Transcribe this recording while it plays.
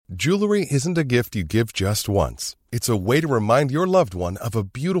Jewelry isn't a gift you give just once. It's a way to remind your loved one of a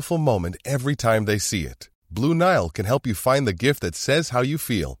beautiful moment every time they see it. Blue Nile can help you find the gift that says how you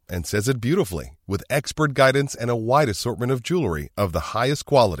feel and says it beautifully, with expert guidance and a wide assortment of jewelry of the highest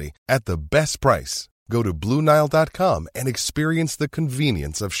quality at the best price. Go to BlueNile.com and experience the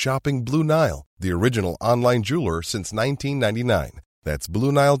convenience of shopping Blue Nile, the original online jeweler since 1999. That's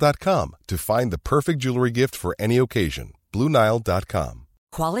BlueNile.com to find the perfect jewelry gift for any occasion. BlueNile.com.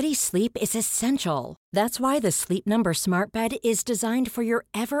 Quality sleep is essential. That's why the Sleep Number Smart Bed is designed for your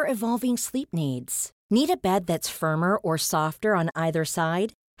ever-evolving sleep needs. Need a bed that's firmer or softer on either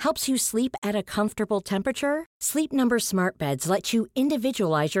side? Helps you sleep at a comfortable temperature? Sleep Number Smart Beds let you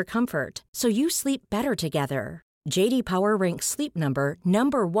individualize your comfort, so you sleep better together. J.D. Power ranks Sleep Number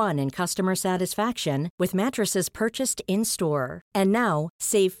number 1 in customer satisfaction with mattresses purchased in-store. And now,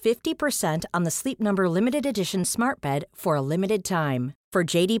 save 50% on the Sleep Number Limited Edition Smart Bed for a limited time. For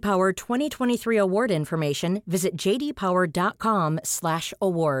J.D. Power 2023 award information, visit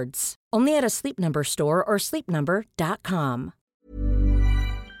jdpower.com/awards. Only at a Sleep Number store or sleepnumber.com.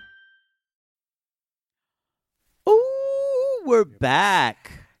 Ooh, we're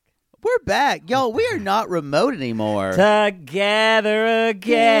back. We're back. Yo, we are not remote anymore. Together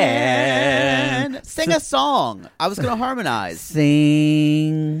again. Sing a song. I was going to harmonize.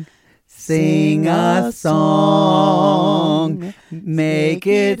 Sing a song. Make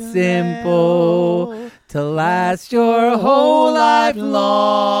it simple to last your whole life long.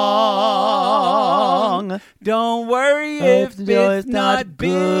 Don't worry if it's not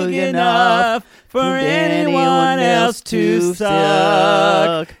big enough for anyone else to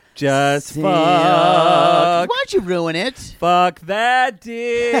suck. Just fuck. Why'd you ruin it? Fuck that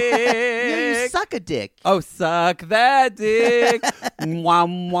dick. Yeah, you suck a dick. Oh, suck that dick.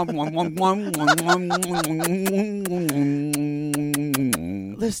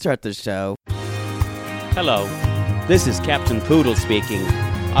 Let's start the show. Hello, this is Captain Poodle speaking.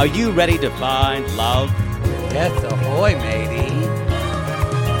 Are you ready to find love? Yes, ahoy, matey.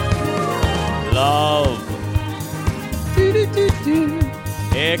 Love.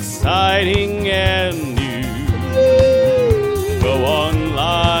 Exciting and new. Go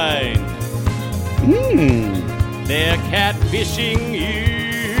online. They're catfishing you.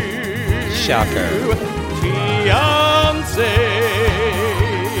 Shocker. Fiancé.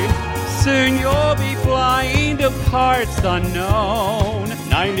 Soon you'll be flying to parts unknown.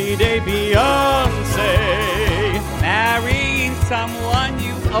 90-day Beyonce. Marrying someone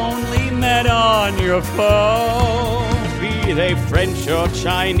you've only met on your phone. Be they French or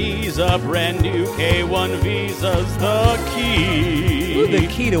Chinese, a brand new K1 visa's the key. Ooh, the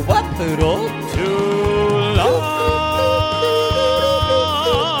key to what, Poodle? To love.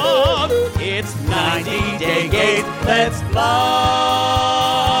 It's 90 Days. Let's love.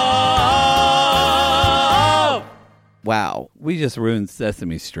 Wow. We just ruined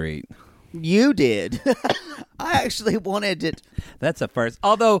Sesame Street. You did. I actually wanted it. That's a first.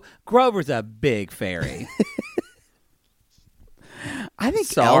 Although Grover's a big fairy. I think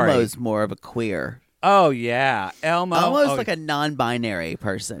Sorry. Elmo's more of a queer. Oh, yeah. Elmo's like a non-binary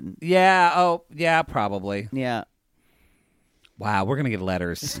person. Yeah. Oh, yeah, probably. Yeah. Wow, we're going to get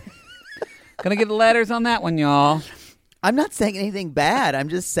letters. Going to get letters on that one, y'all. I'm not saying anything bad. I'm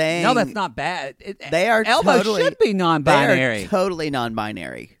just saying. No, that's not bad. They are Elmo totally, should be non-binary. They are totally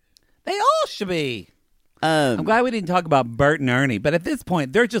non-binary. They all should be. I'm glad we didn't talk about Bert and Ernie, but at this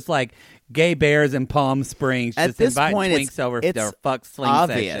point, they're just like gay bears in Palm Springs, at just this inviting point, twinks over their fuck sling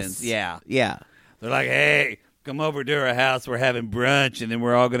obvious. sessions. Yeah. Yeah. They're like, hey, come over to our house. We're having brunch, and then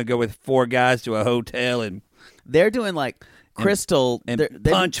we're all going to go with 4 guys to a hotel and they're doing like Crystal and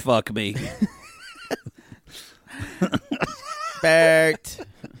punch fuck me. Bert.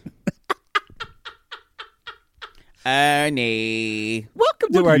 Ernie.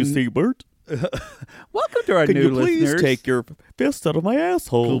 Welcome to our Bert? welcome to our new listeners. take your fist out of my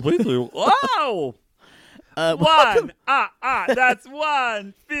asshole? Wow. One. That's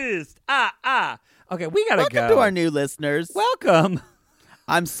one fist. Okay, we gotta Welcome go. to our new listeners. Welcome.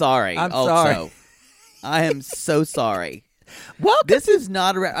 I'm sorry. I'm also. sorry. I am so sorry. Welcome. This is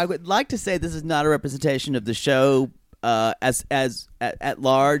not a. I would like to say this is not a representation of the show as at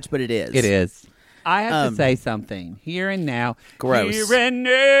large, but it is. It is. I have to say something here and now. Gross. Here and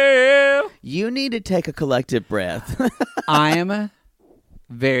now. You need to take a collective breath. I am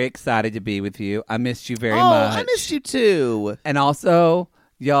very excited to be with you. I missed you very much. I missed you too. And also,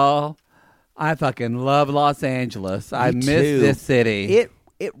 y'all, I fucking love Los Angeles. I miss too. this city.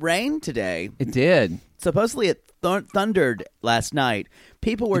 It rained today. It did. Supposedly it thundered last night.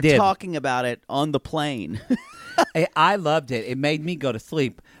 People were talking about it on the plane. I loved it. It made me go to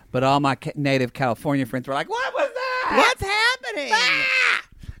sleep But all my native California friends were like, "What was that? What's happening?"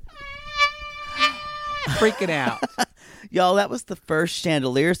 Freaking out. Y'all, that was the first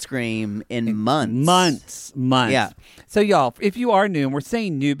chandelier scream in months. Months. Yeah. So, y'all, if you are new, and we're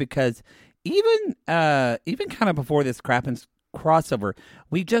saying new because even kind of before this crossover,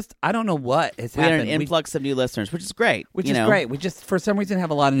 I don't know what has We had happened. an influx of new listeners, which is great. Which is great. We just, for some reason, have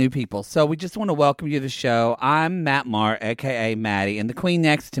a lot of new people. So we just want to welcome you to the show. I'm Matt Marr, a.k.a. Maddie, and the queen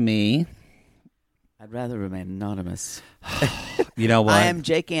next to me. I'd rather remain anonymous. You know what? I am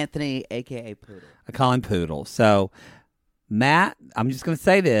Jake Anthony, a.k.a. Poodle. I call him Poodle. So, Matt, I'm just going to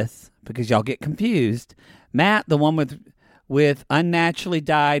say this because y'all get confused. Matt, the one with unnaturally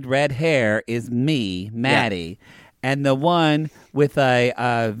dyed red hair, is me, Maddie. Yeah. And the one with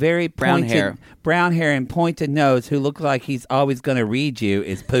a very pointed brown hair and pointed nose who looks like he's always going to read you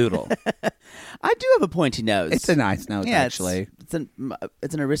is Poodle. I do have a pointy nose. It's a nice nose, actually. It's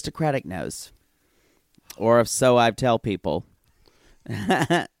an aristocratic nose. Or so I tell people.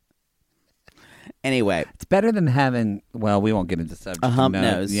 Anyway. It's better than having, well, we won't get into subject. A hump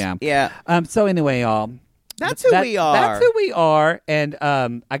nose. Yeah. Yeah. So anyway, y'all. That's who we are. That's who we are. And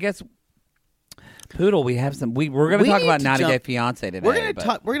I guess, Poodle, we have some. We're going to talk about 90 Day Fiancé today. We're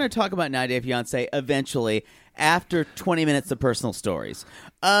going to talk about 90 Day Fiancé eventually after 20 minutes of personal stories.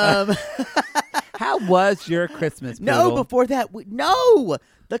 How was your Christmas, Poodle? No, before that,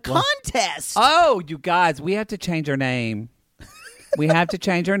 the contest. Oh, you guys, we have to change our name. We have to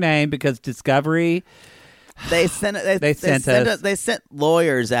change our name because Discovery. They sent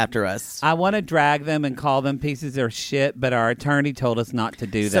lawyers after us. I want to drag them and call them pieces of shit, but our attorney told us not to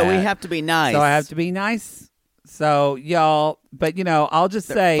do that. So we have to be nice. So I have to be nice. So y'all, but I'll just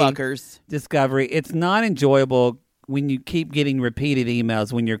say, fuckers. Discovery, it's not enjoyable when you keep getting repeated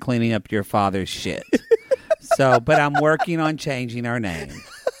emails when you're cleaning up your father's shit. But I'm working on changing our name.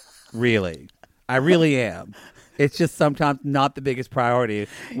 Really. I really am. It's just sometimes not the biggest priority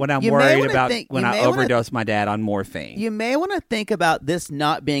when I'm worried about when I overdose my dad on morphine. You may want to think about this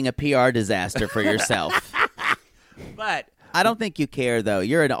not being a PR disaster for yourself. But I don't think you care, though.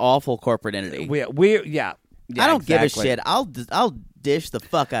 You're an awful corporate entity. Yeah, I don't give a shit. I'll dish the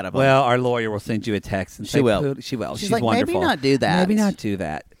fuck out of them. Well, our lawyer will send you a text and say, she will. She's like, wonderful. Maybe not do that. Maybe not do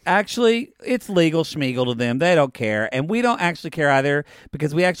that. Actually, it's legal schmeagle to them. They don't care. And we don't actually care either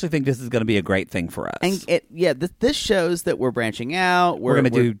because we actually think this is going to be a great thing for us. And this shows that we're branching out. We're going to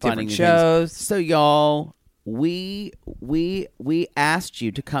do different shows. So, y'all, we asked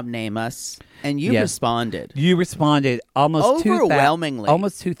you to come name us, and you responded. You responded almost overwhelmingly.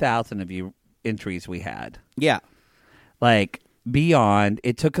 Almost 2,000 of you entries we had. Yeah. Like, beyond.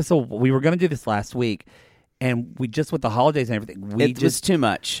 It took us we were going to do this last week. And we just, with the holidays and everything, it was too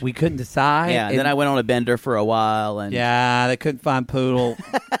much. We couldn't decide. Yeah, and then I went on a bender for a while. And yeah, they couldn't find Poodle.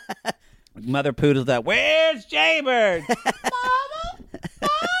 Mother Poodle's like, where's Jaybird? Mama,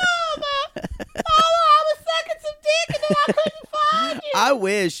 I was sucking some dick and then I couldn't find you. I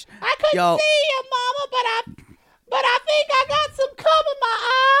wish. I couldn't see you, Mama, but I think I got some cum in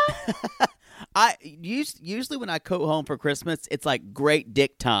my eye. Usually when I go home for Christmas, it's like great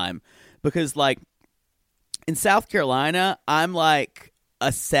dick time because like, in South Carolina, I'm like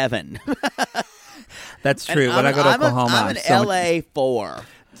a 7. That's true. When I go to Oklahoma, I'm an LA 4.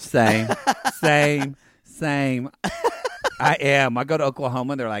 Same. I am. I go to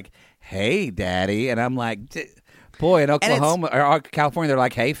Oklahoma, and they're like, hey, Daddy. And I'm like, boy, in Oklahoma or California, they're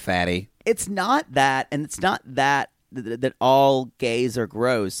like, hey, fatty. It's not that, and it's not that all gays are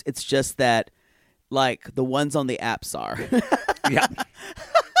gross. It's just that, like, the ones on the apps are. Yeah.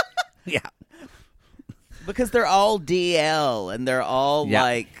 Yeah. Because they're all DL and they're all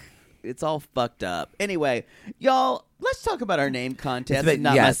like, it's all fucked up. Anyway, y'all, let's talk about our name contest and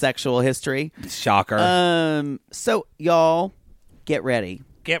not my sexual history. Shocker. So, y'all, get ready.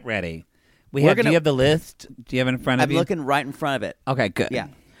 Get ready. Do you have the list? Do you have it in front of you? I'm looking right in front of it. Okay, good. Yeah.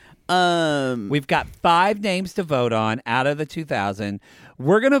 We've got 5 names to vote on out of the 2,000.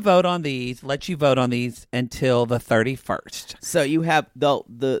 We're going to vote on these, let you vote on these until the 31st. So you have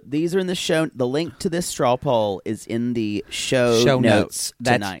these are in the show. The link to this straw poll is in the show notes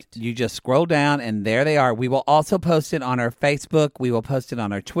tonight. You just scroll down and there they are. We will also post it on our Facebook. We will post it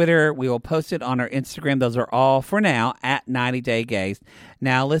on our Twitter. We will post it on our Instagram. Those are all for now at 90 Day Gays.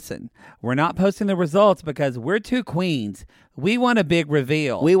 Now listen, we're not posting the results because we're 2 queens. We want a big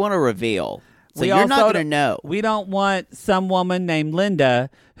reveal. We want a reveal. So you're not going to know. We don't want some woman named Linda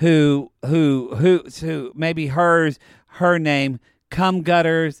who maybe her name Cum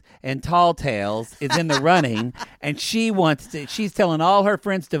Gutters and Tall Tales is in the running, and she's telling all her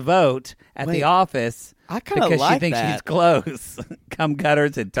friends to vote at the office. I kind of because like she thinks that. she's close. Cum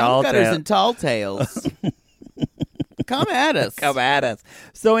gutters and tall Gutters tales. and tall tales. Come at us. Come at us.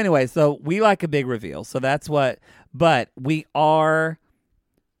 So anyway, so we like a big reveal. So that's what. But we are,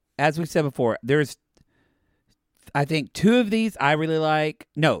 as we said before, there's, I think 2 of these I really like.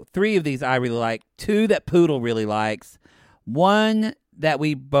 No, 3 of these I really like. 2 that Poodle really likes. 1 that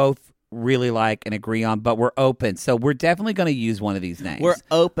we both really like and agree on, but we're open. So we're definitely going to use one of these names. We're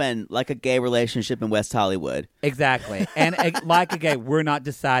open like a gay relationship in West Hollywood. Exactly. And like a gay, we're not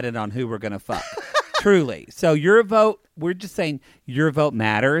decided on who we're going to fuck. Truly. So your vote, we're just saying your vote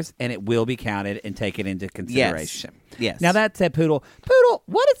matters and it will be counted and taken into consideration. Yes. Now that said, Poodle,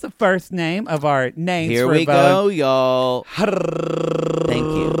 what is the first name of our names Here for we a vote? go, y'all. Thank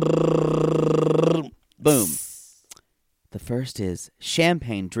you. Boom. The first is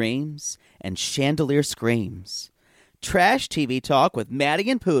Champagne Dreams and Chandelier Screams. Trash TV Talk with Maddie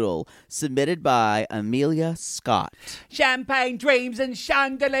and Poodle, submitted by Amelia Scott. Champagne dreams and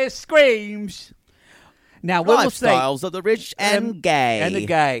chandelier screams. Now, what we'll say, Lifestyles of the rich and gay. And the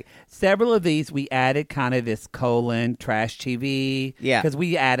gay. Several of these, we added kind of this : trash TV. Yeah. Because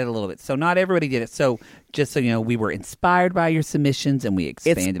we added a little bit. So not everybody did it. So just so you know, we were inspired by your submissions and we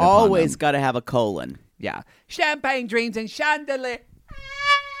expanded It's upon always them. got to have a colon. Yeah. Champagne dreams and chandelier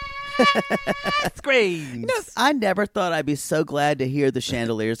screams. No, I never thought I'd be so glad to hear the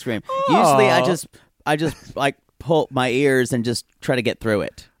chandelier scream. Aw. Usually I just like pull my ears and just try to get through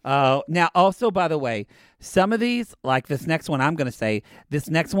it. Now, also, by the way, some of these, like this next one, I'm going to say, this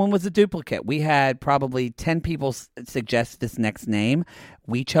next one was a duplicate. We had probably 10 people suggest this next name.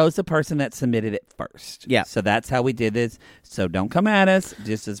 We chose the person that submitted it first. Yeah. So that's how we did this. So don't come at us.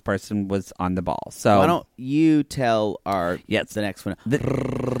 Just this person was on the ball. So Why don't you tell the next one?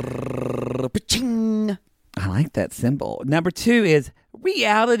 Pa-ching. I like that symbol. Number 2 is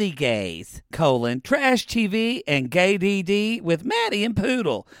Reality Gays, trash TV and gay DD with Maddie and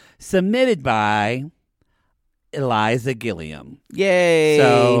Poodle. Submitted by Eliza Gilliam. Yay.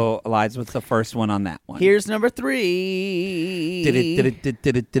 So, Eliza, what's the first one on that one? Here's number 3. 3.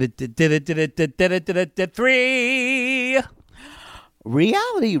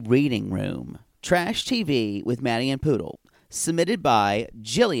 Reality Reading Room. Trash TV with Maddie and Poodle. Submitted by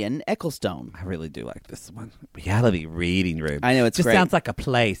Jillian Ecclestone. I really do like this one. Reality Reading Room. I know, it's just great. Sounds like a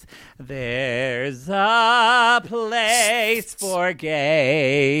place. There's a place for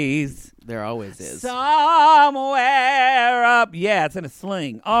gays. There always is. Somewhere up. Yeah, it's in a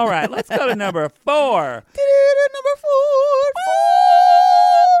sling. All right, let's go to number 4.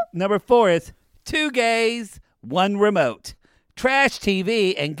 Number 4 is 2 gays, 1 remote. Trash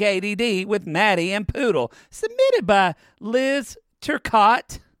TV and Gay DD with Maddie and Poodle. Submitted by Liz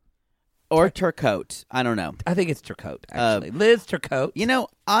Turcotte. Or Turcotte. I don't know. I think it's Turcotte, actually. Liz Turcotte. You know,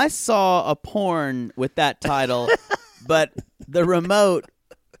 I saw a porn with that title, but the remote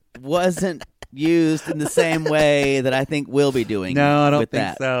wasn't used in the same way that I think we'll be doing. No, I don't with think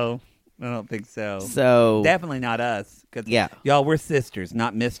that. so. I don't think so. So Definitely not us. 'Cause Yeah. y'all, we're sisters,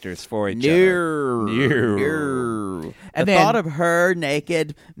 not misters for each other. The And then- thought of her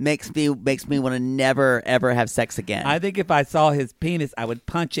naked makes me want to never ever have sex again. I think if I saw his penis, I would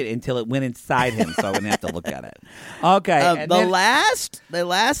punch it until it went inside him, so I wouldn't have to look at it. Okay, and the then last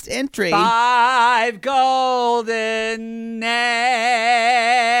entry. 5 golden names.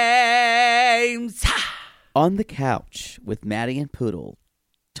 On the couch with Maddie and Poodle,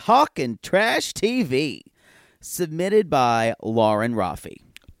 talking trash TV, submitted by Lauren Rafi.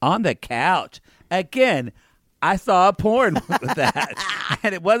 On the couch again. I saw a porn with that,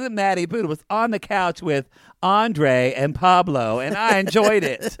 and it wasn't Maddie Poodle. It was on the couch with Andre and Pablo, and I enjoyed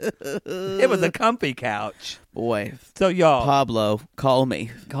it. It was a comfy couch. Boy, So y'all, Pablo, call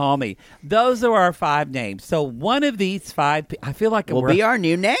me. call me. Those are our 5 names. So one of these 5, I feel like Will be our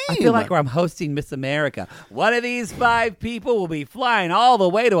new name. I feel like I'm hosting Miss America. One of these 5 people will be flying all the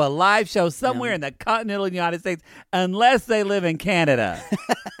way to a live show somewhere in the continental United States, unless they live in Canada.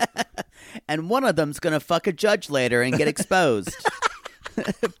 And one of them's going to fuck a judge later and get exposed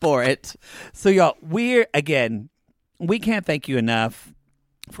for it. So, y'all, we can't thank you enough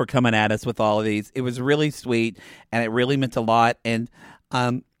for coming at us with all of these. It was really sweet, and it really meant a lot. And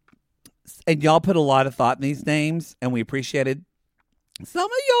y'all put a lot of thought in these names, and we appreciated. Some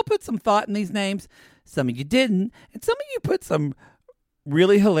of y'all put some thought in these names, some of you didn't, and some of you put some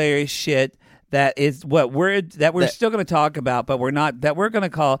really hilarious shit that we're still going to talk about, but we're not, that we're going to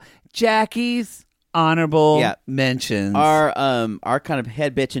call Jackie's honorable mentions. Our kind of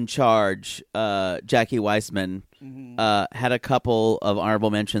head bitch in charge, Jackie Weissman, had a couple of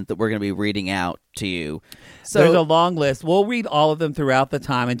honorable mentions that we're going to be reading out to you. So there's a long list. We'll read all of them throughout the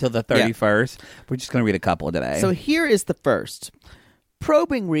time until the 31st. We're just going to read a couple today. So here is the first.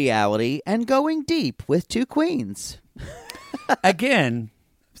 Probing reality and going deep with two queens. Again,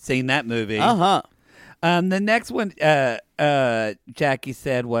 seen that movie. Uh-huh. The next one Jackie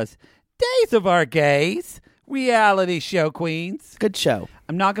said was Days of Our Gays, reality show queens. Good show.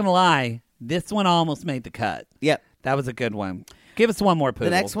 I'm not going to lie. This one almost made the cut. Yep. That was a good one. Give us one more,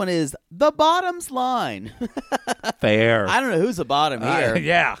 Poodle. The next one is The Bottom's Line. Fair. I don't know who's the bottom here.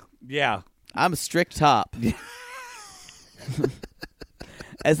 Yeah. I'm a strict top.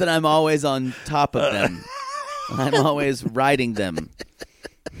 As in I'm always on top of them. I'm always riding them.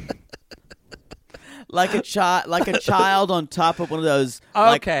 Like a child on top of one of those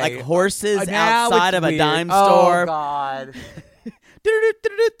like horses outside of a dime store. Oh God. Did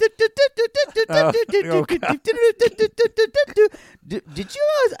you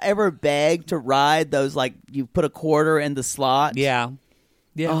guys ever beg to ride those, like you put a quarter in the slot? Yeah.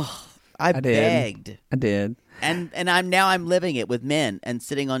 Oh, I begged. I did. And I'm living it with men and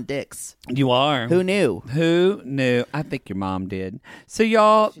sitting on dicks. You are. Who knew? I think your mom did. So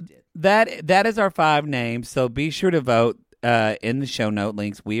y'all, that is our 5 names. So be sure to vote in the show note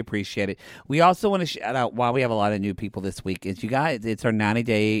links. We appreciate it. We also want to shout out why we have a lot of new people this week. Is you guys, it's our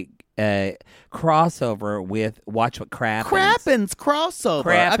 90-day crossover with Watch What Crappens. Crappens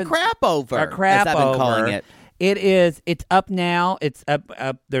crossover. A crapover. A crapover. As I've been calling it. It's up now. It's up.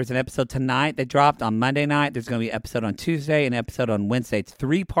 There's an episode tonight that dropped on Monday night. There's going to be an episode on Tuesday and an episode on Wednesday. It's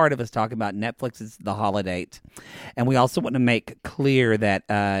 3-part of us talking about Netflix's The Holiday. And we also want to make clear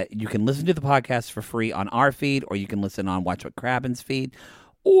that you can listen to the podcast for free on our feed, or you can listen on Watch What Crappens feed.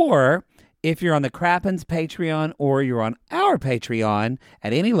 Or if you're on the Crappens Patreon or you're on our Patreon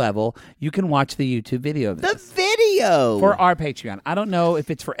at any level, you can watch the YouTube video of this. The video! For our Patreon. I don't know if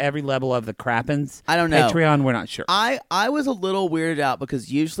it's for every level of the Crappens. I don't know. Patreon, we're not sure. I was a little weirded out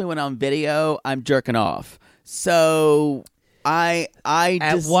because usually when I'm video, I'm jerking off. So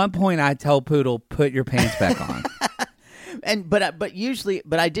At one point, I told Poodle, put your pants back on. But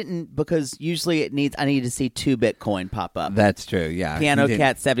I didn't, because usually I need to see 2 Bitcoin pop up. That's true. Yeah. Piano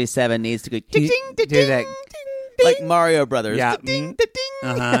Cat 77 needs to go ding ding ding ding, ding like Mario Brothers. Yeah. Ding ding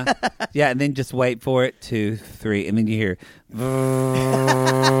ding. Yeah, and then just wait for it. 2, 3, and then you hear.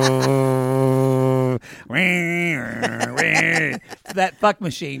 That fuck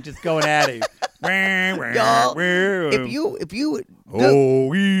machine just going at it. Y'all, if you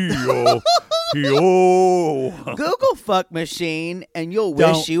Google fuck machine and you'll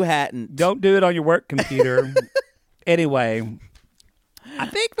wish you hadn't. Don't do it on your work computer. Anyway, I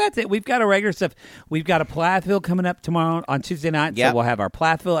think that's it. We've got our regular stuff. We've got a Plathville coming up tomorrow on Tuesday night. Yep. So we'll have our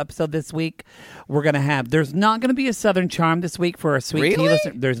Plathville episode this week. We're going to have, there's not going to be a Southern Charm this week for our sweet tea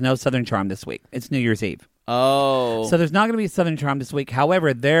listener. There's no Southern Charm this week. It's New Year's Eve. Oh. So there's not going to be a Southern Charm this week.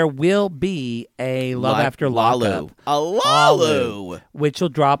 However, there will be a Love After Lockup. A Lalu. Which will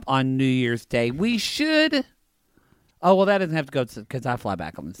drop on New Year's Day. We should... Oh, well, that doesn't have to go because I fly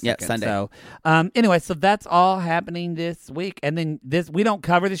back on the 2nd. Yeah, Sunday. So, anyway, so that's all happening this week. And then we don't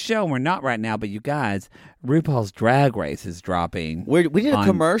cover the show, and we're not right now, but you guys, RuPaul's Drag Race is dropping. We did a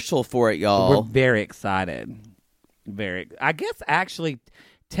commercial for it, y'all. We're very excited. I guess, actually,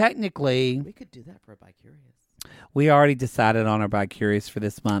 technically... We could do that for a Bi-Curious. We already decided on our Bi-Curious for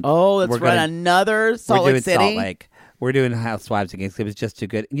this month. Oh, that's right. Another Salt Lake City? Salt Lake. We're doing Housewives again because it was just too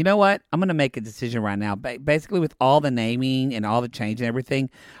good. You know what? I'm going to make a decision right now. Basically, with all the naming and all the change and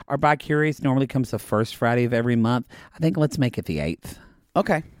everything, our Bi-Curious normally comes the first Friday of every month. I think let's make it the 8th.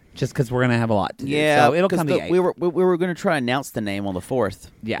 Okay. Just because we're going to have a lot to do. Yeah. So it'll come the 8th. We were going to try and announce the name on the 4th.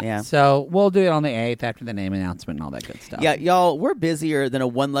 Yeah. So we'll do it on the 8th after the name announcement and all that good stuff. Yeah, y'all, we're busier than a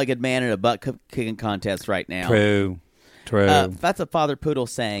one-legged man in a butt-kicking contest right now. True. That's a Father Poodle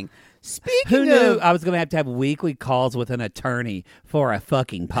saying. Who knew I was going to have weekly calls with an attorney for a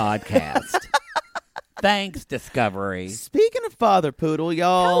fucking podcast? Thanks, Discovery. Speaking of Father Poodle,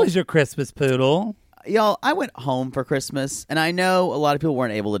 y'all. How was your Christmas, Poodle? Y'all, I went home for Christmas, and I know a lot of people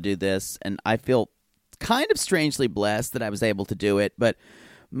weren't able to do this, and I feel kind of strangely blessed that I was able to do it, but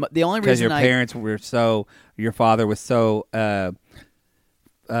the only reason your father was so...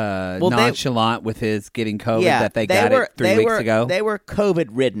 nonchalant with his getting COVID that they got it 3 weeks ago. They were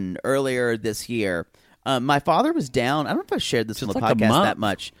COVID-ridden earlier this year. My father was down. I don't know if I shared this on the podcast that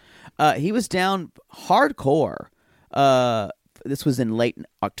much. He was down hardcore. This was in late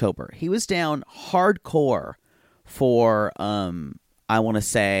October. He was down hardcore for, I want to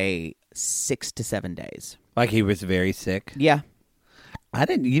say, 6 to 7 days. Like he was very sick. Yeah. I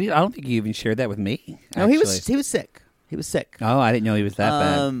don't think you even shared that with me. No, he was sick. He was sick. Oh, I didn't know he was that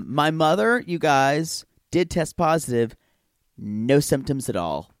bad. My mother, you guys, did test positive. No symptoms at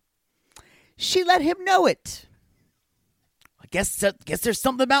all. She let him know it. I guess there's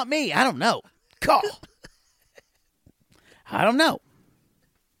something about me. I don't know. Call. I don't know.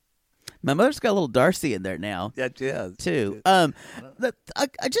 My mother's got a little Darcy in there now. Yeah, she has. Too.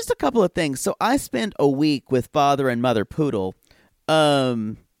 Just a couple of things. So I spent a week with Father and Mother Poodle.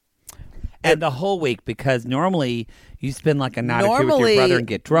 And the whole week, because normally you spend like a night or two with your brother and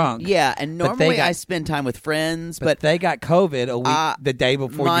get drunk. Yeah, and normally I spend time with friends. But they got COVID a week the day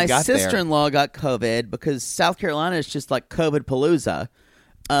before you got there. My sister-in-law got COVID because South Carolina is just like COVID-palooza.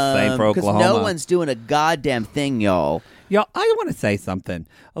 Same for Oklahoma. Because no one's doing a goddamn thing, y'all. Y'all, I want to say something.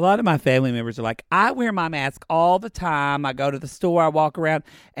 A lot of my family members are like, I wear my mask all the time. I go to the store, I walk around,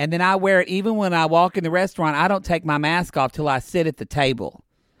 and then I wear it even when I walk in the restaurant. I don't take my mask off till I sit at the table.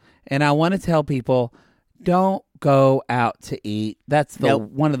 And I want to tell people, don't go out to eat. That's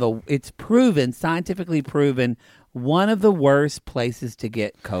it's proven, scientifically proven, one of the worst places to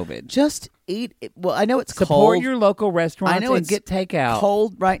get COVID. Just eat. Well, I know it's cold. Support your local restaurants. I know and get takeout.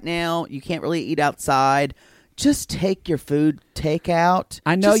 Cold right now. You can't really eat outside. Just take your food takeout.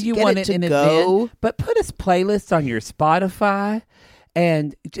 I know just you want it in event, but put a playlist on your Spotify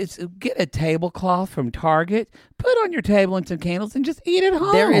and just get a tablecloth from Target, put on your table and some candles, and just eat at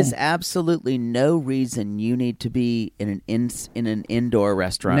home. There is absolutely no reason you need to be in an indoor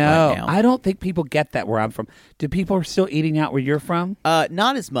restaurant right now. I don't think people get that where I'm from. Do people still eating out where you're from?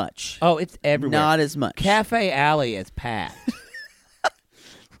 Not as much. Oh, it's everywhere. Not as much. Cafe Alley is packed.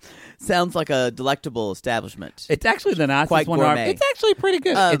 Sounds like a delectable establishment. It's actually the nicest Quite one. Gourmet. It's actually pretty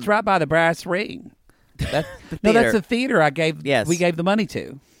good. It's right by the Brass Ring. That's the theater I gave. Yes. We gave the money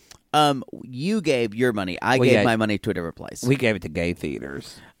to. You gave your money. I gave my money to a different place. We gave it to gay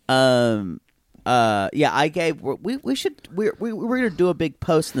theaters. Yeah, I gave. We should. We're going to do a big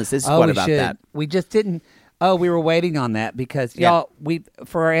post in the Sissy Squad about that. We just didn't. Oh, we were waiting on that because y'all. We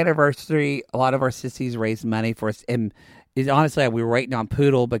for our anniversary, a lot of our sissies raised money for us, and honestly, we were waiting on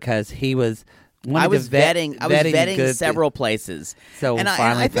Poodle because he was. I was vetting several places. So and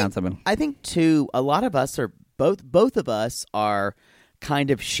finally found someone. I think, too, a lot of us are, both of us are kind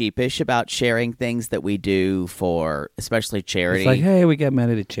of sheepish about sharing things that we do for, especially charity. It's like, hey, we got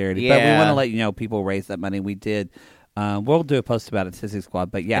money to charity. Yeah. But we want to let you know people raise that money. We did. We'll do a post about it, Sissy Squad.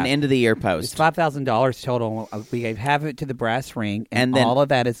 But yeah. An end of the year post. It's $5,000 total. We gave half of it to the Brass Ring. And then all of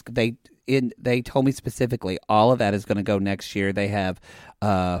that is, they told me specifically, all of that is going to go next year. They have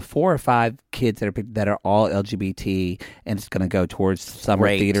 4 or 5 kids that are all LGBT, and it's going to go towards summer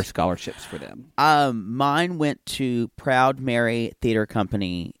theater scholarships for them. Mine went to Proud Mary Theater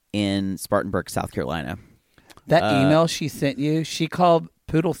Company in Spartanburg, South Carolina. That email she sent you, she called,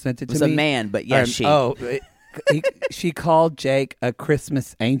 Poodle sent it to me. It was a man, but yes, she called Jake a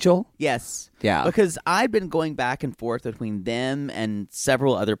Christmas angel. Yes. Yeah. Because I've been going back and forth between them and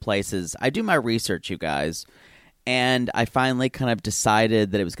several other places. I do my research, you guys, and I finally kind of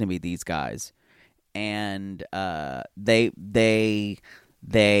decided that it was going to be these guys. And they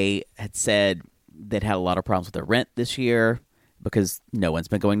had said they'd had a lot of problems with their rent this year because no one's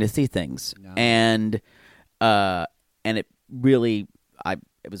been going to see things. No. And it really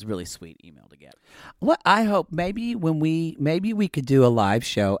it was a really sweet email to get. Well, I hope maybe we could do a live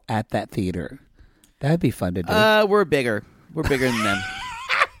show at that theater. That'd be fun to do. We're bigger. We're bigger than them.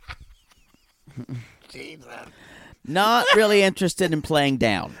 Jesus. Not really interested in playing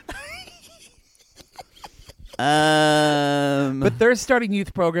down. But they're starting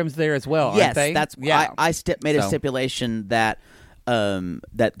youth programs there as well, yes, aren't they? That's I made a stipulation that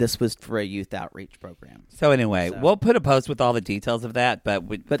that this was for a youth outreach program. So anyway, we'll put a post with all the details of that, but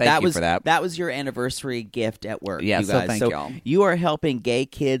thank you for that. That was your anniversary gift at work, yeah, you guys. So thank y'all. You are helping gay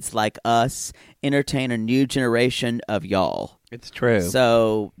kids like us entertain a new generation of y'all. It's true.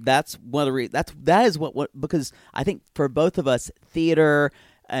 So that's one of the reasons. That is what because I think for both of us, theater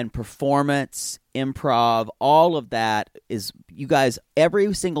and performance, improv, all of that is, you guys,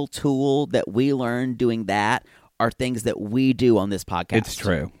 every single tool that we learn doing that are things that we do on this podcast. It's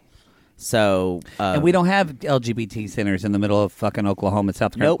true. So, and we don't have LGBT centers in the middle of fucking Oklahoma,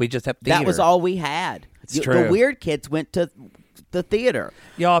 South Carolina. Nope. We just have theater. That was all we had. It's true. The weird kids went to the theater.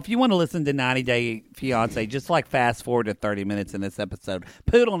 Y'all, if you want to listen to 90 Day Fiancé, just like fast forward to 30 minutes in this episode.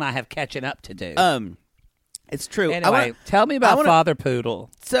 Poodle and I have catching up to do. It's true. Anyway, tell me about Father Poodle.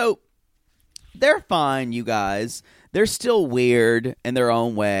 So, they're fine, you guys. They're still weird in their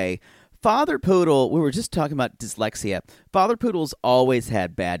own way. Father Poodle, we were just talking about dyslexia. Father Poodle's always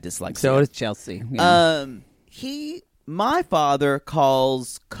had bad dyslexia. So does Chelsea. Yeah. My father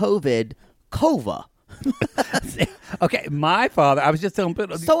calls COVID Cova. Okay, my father, I was just telling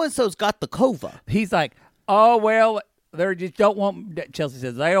Poodle. So-and-so's got the Cova. He's like, oh, well, they just don't want, Chelsea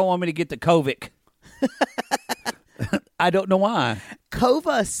says, they don't want me to get the COVID. I don't know why.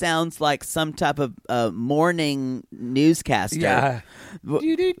 Cova sounds like some type of morning newscaster. Yeah.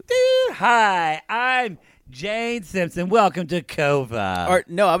 Hi, I'm Jane Simpson. Welcome to Cova. Or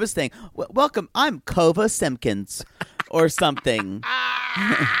no, I was saying, welcome, I'm Cova Simpkins or something.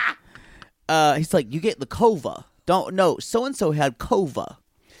 He's like, you get the Cova. Don't know. So-and-so had Cova.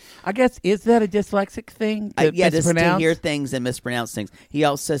 I guess, is that a dyslexic thing? Yeah, just to hear things and mispronounce things. He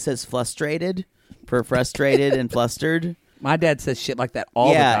also says frustrated for frustrated and flustered. My dad says shit like that all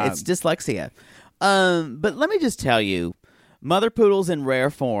the time. Yeah, it's dyslexia. But let me just tell you, Mother Poodle's in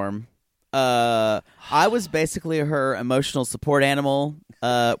rare form. I was basically her emotional support animal,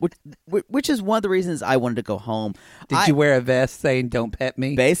 which is one of the reasons I wanted to go home. Did you wear a vest saying, don't pet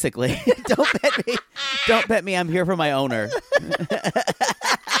me? Basically. Don't pet me. Don't pet me. I'm here for my owner.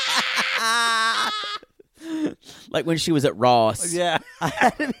 Like when she was at Ross. Yeah.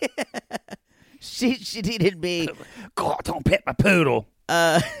 She needed me. God, don't pet my poodle.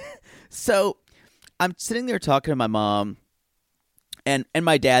 So I'm sitting there talking to my mom, and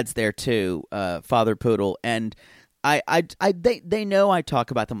my dad's there too, Father Poodle, and they know I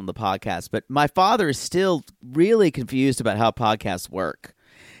talk about them on the podcast, but my father is still really confused about how podcasts work.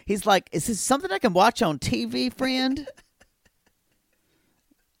 He's like, "Is this something I can watch on TV, friend?"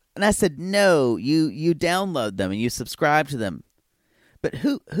 And I said, "No, you download them and you subscribe to them." But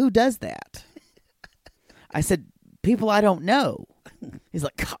who does that? I said, "People I don't know." He's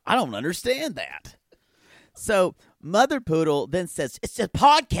like, "I don't understand that." So Mother Poodle then says, "It's a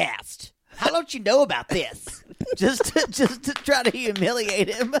podcast. How don't you know about this?" just to try to humiliate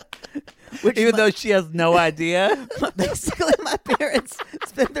him. Even though she has no idea? Basically, my parents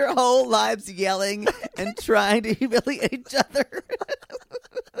spent their whole lives yelling and trying to humiliate each other.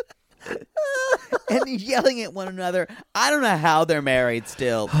 And yelling at one another. I don't know how they're married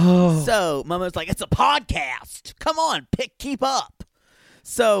still. So Mama's like, "It's a podcast. Come on, keep up."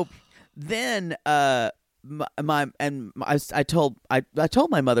 So then I told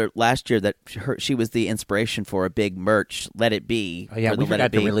my mother last year that she was the inspiration for a big merch, Let It Be. Oh, yeah, we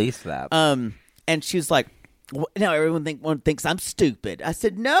forgot to release that. And she was like, "Now everyone thinks I'm stupid." I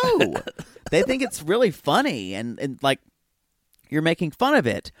said, "No, they think it's really funny and like you're making fun of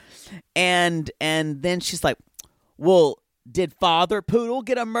it." And then she's like, "Well, did Father Poodle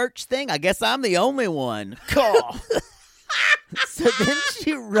get a merch thing? I guess I'm the only one." Cool. So then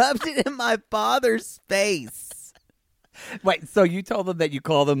she rubbed it in my father's face. Wait, so you told them that you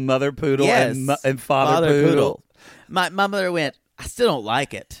call them Mother Poodle yes, and Father Poodle? My mother went, "I still don't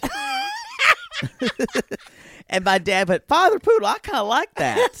like it." And my dad went, "Father Poodle, I kind of like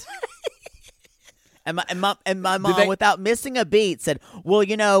that." And my mom, without missing a beat, said, "Well,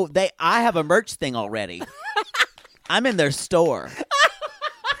 you know, I have a merch thing already. I'm in their store."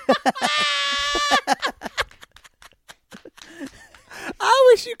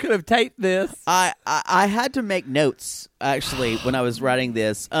 I wish you could have taped this. I had to make notes, actually, when I was writing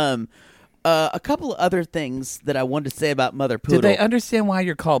this. A couple of other things that I wanted to say about Mother Poodle. Did they understand why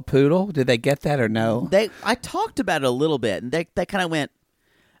you're called Poodle? Did they get that or no? I talked about it a little bit, and they kind of went,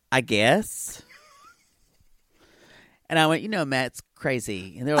 "I guess." And I went, Matt, it's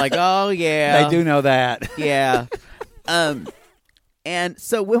crazy. And they're like, "Oh, yeah." They do know that. Yeah. And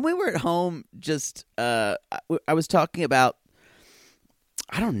so when we were at home, just I was talking about,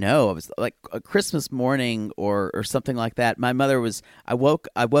 I don't know, it was like a Christmas morning or something like that. My mother was, I woke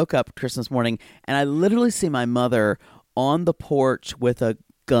up Christmas morning, and I literally see my mother on the porch with a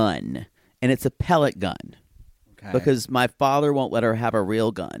gun, and it's a pellet gun. Okay. Because my father won't let her have a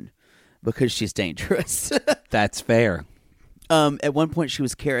real gun because she's dangerous. That's fair. At one point, she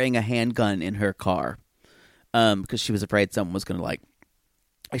was carrying a handgun in her car because she was afraid someone was going to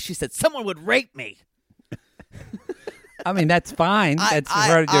she said, "Someone would rape me." I mean, that's fine. That's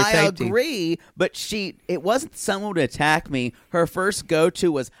I agree, but it wasn't someone to attack me. Her first go-to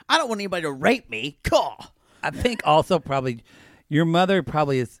was, "I don't want anybody to rape me." Cool. I think also probably your mother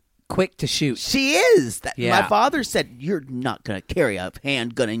probably is quick to shoot. She is. Yeah. My father said, "You're not going to carry a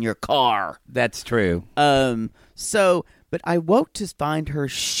handgun in your car." That's true. But I woke to find her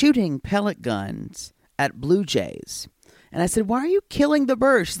shooting pellet guns at blue jays. And I said, "Why are you killing the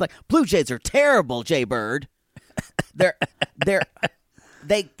birds?" She's like, "Blue jays are terrible, Jay Bird. They're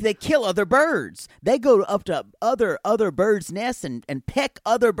they kill other birds. They go up to other birds' nests and peck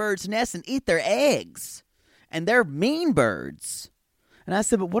other birds' nests and eat their eggs. And they're mean birds. And I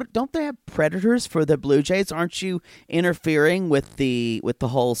said, but what? Don't they have predators for the blue jays? Aren't you interfering with the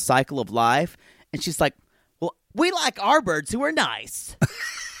whole cycle of life? And she's like, well, we like our birds who are nice.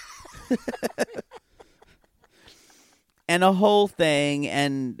 And a whole thing,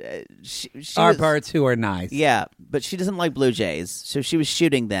 and she our birds who are nice. Yeah, but she doesn't like blue jays, so she was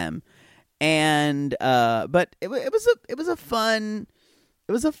shooting them. And but it was a fun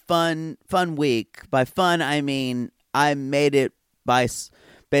week. By fun, I mean I made it by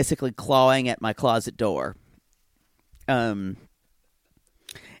basically clawing at my closet door.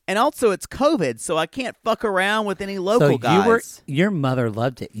 And also it's COVID, so I can't fuck around with any local guys. Your mother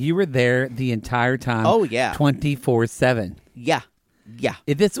loved it. You were there the entire time. Oh, yeah. 24/7. Yeah.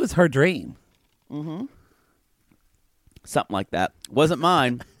 This was her dream. Mm-hmm. Something like that. Wasn't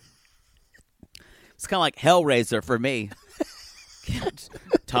mine. It's kind of like Hellraiser for me.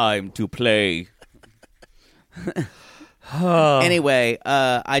 Time to play. Anyway,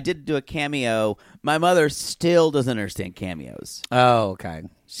 I did do a cameo. My mother still doesn't understand cameos. Oh, okay.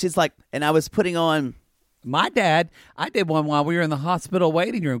 She's like, and I was putting on. My dad, I did one while we were in the hospital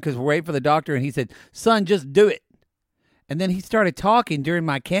waiting room because we're waiting for the doctor, and he said, son, just do it. And then he started talking during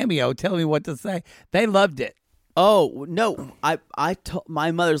my cameo, telling me what to say. They loved it. Oh, no. I told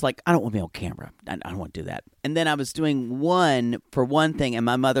my mother's like, I don't want to be on camera. I don't want to do that. And then I was doing one thing, and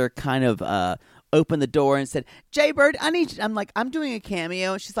my mother kind of opened the door and said, Jaybird, I need you. I'm like, I'm doing a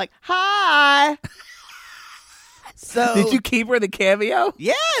cameo. And she's like, hi. So did you keep her the cameo?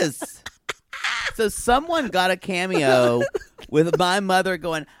 Yes. So someone got a cameo with my mother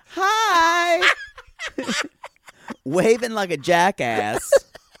going, hi. Waving like a jackass.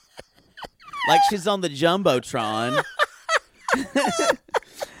 Like she's on the Jumbotron.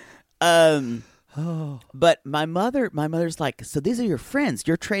 But my mother's like, so these are your friends.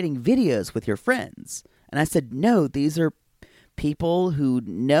 You're trading videos with your friends. And I said, no, these are people who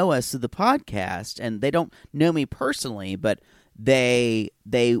know us through the podcast, and they don't know me personally, but they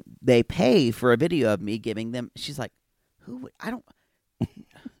pay for a video of me giving them. She's like, who would, I don't.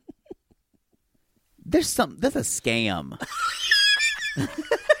 That's a scam.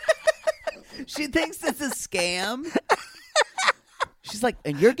 She thinks it's a scam. She's like,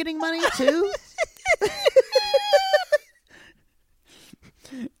 and you're getting money too?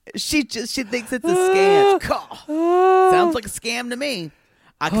 She thinks it's a scam. Sounds like a scam to me.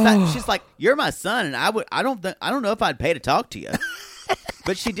 She's like, you're my son, and I don't know if I'd pay to talk to you.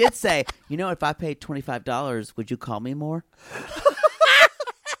 But she did say, if I paid $25, would you call me more?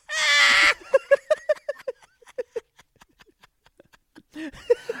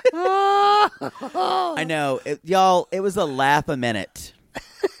 I know, y'all. It was a laugh a minute.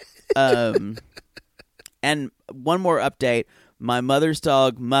 And one more update: my mother's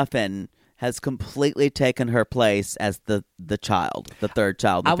dog Muffin has completely taken her place as the child, the third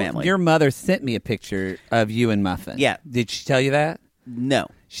child in the family. Your mother sent me a picture of you and Muffin. Yeah. Did she tell you that? No.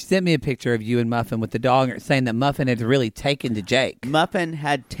 She sent me a picture of you and Muffin with the dog, saying that Muffin had really taken to Jake. Muffin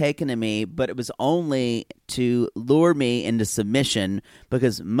had taken to me, but it was only to lure me into submission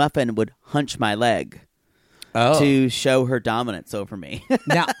because Muffin would hunch my leg to show her dominance over me.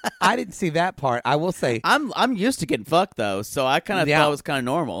 Now, I didn't see that part. I will say, I'm used to getting fucked though, so I kind of thought it was kind of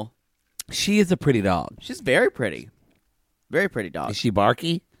normal. She is a pretty dog. She's very pretty, very pretty dog. Is she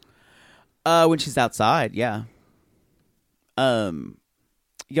barky? When she's outside, yeah.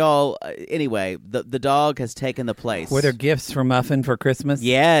 Y'all, anyway, the dog has taken the place. Were there gifts for Muffin for Christmas?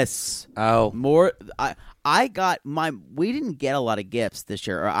 Yes. Oh. More. I got we didn't get a lot of gifts this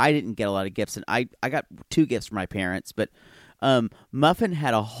year, or I didn't get a lot of gifts, and I got 2 gifts from my parents, but Muffin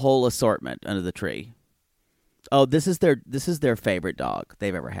had a whole assortment under the tree. Oh, this is their favorite dog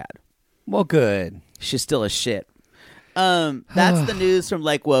they've ever had. Well, good. She's still a shit. That's the news from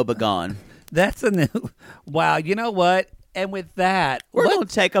Lake Wobegon. That's a new. Wow, you know what? And with that,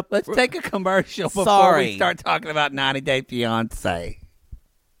 let's take a commercial before we start talking about 90 Day Fiancé.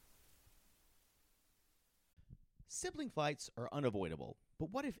 Sibling fights are unavoidable,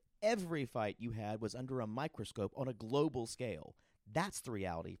 but what if every fight you had was under a microscope on a global scale? That's the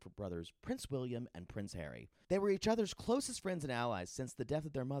reality for brothers Prince William and Prince Harry. They were each other's closest friends and allies since the death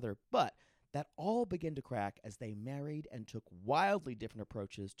of their mother, but that all began to crack as they married and took wildly different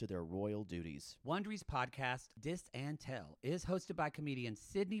approaches to their royal duties. Wondery's podcast, Dis and Tell, is hosted by comedians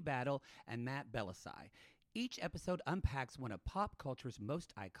Sydney Battle and Matt Belisai. Each episode unpacks one of pop culture's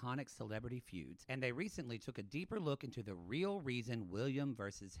most iconic celebrity feuds, and they recently took a deeper look into the real reason William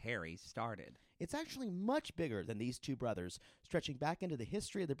versus Harry started. It's actually much bigger than these two brothers, stretching back into the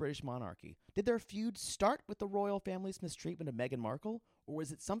history of the British monarchy. Did their feud start with the royal family's mistreatment of Meghan Markle, or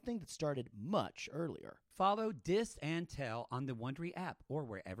was it something that started much earlier? Follow Dis and Tell on the Wondery app or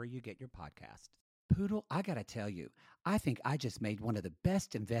wherever you get your podcasts. Poodle, I gotta tell you, I think I just made one of the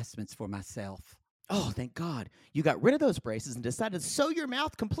best investments for myself. Oh, thank God. You got rid of those braces and decided to sew your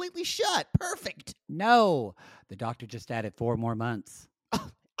mouth completely shut. Perfect. No, the doctor just added 4 more months.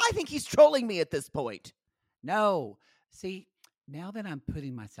 I think he's trolling me at this point. No. See, now that I'm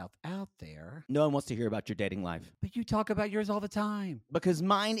putting myself out there... No one wants to hear about your dating life. But you talk about yours all the time. Because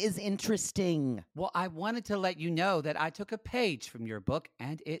mine is interesting. Well, I wanted to let you know that I took a page from your book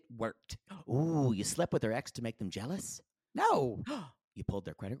and it worked. Ooh, you slept with their ex to make them jealous? No. You pulled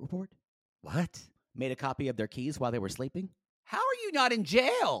their credit report? What? Made a copy of their keys while they were sleeping? How are you not in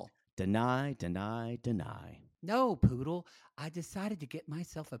jail? Deny, deny, deny. No, Poodle. I decided to get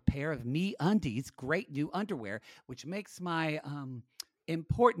myself a pair of MeUndies great new underwear, which makes my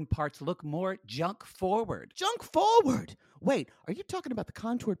important parts look more junk forward. Junk forward? Wait, are you talking about the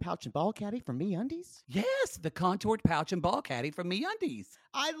contoured pouch and ball caddy from MeUndies? Yes, the contoured pouch and ball caddy from MeUndies.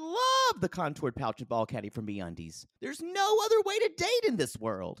 I love the contoured pouch and ball caddy from MeUndies. There's no other way to date in this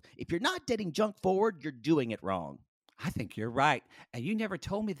world. If you're not dating junk forward, you're doing it wrong. I think you're right. And you never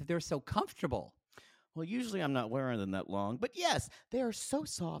told me that they're so comfortable. Well, usually I'm not wearing them that long, but yes, they are so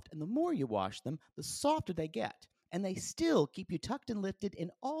soft, and the more you wash them, the softer they get. And they still keep you tucked and lifted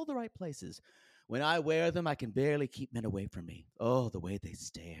in all the right places. When I wear them, I can barely keep men away from me. Oh, the way they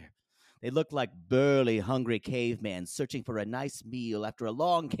stare. They look like burly, hungry cavemen searching for a nice meal after a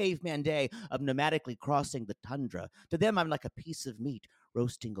long caveman day of nomadically crossing the tundra. To them, I'm like a piece of meat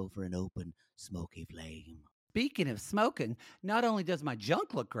roasting over an open, smoky flame. Speaking of smoking, not only does my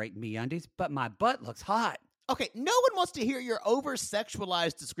junk look great in MeUndies, but my butt looks hot. Okay, no one wants to hear your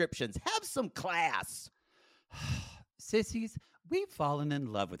over-sexualized descriptions. Have some class. Sissies, we've fallen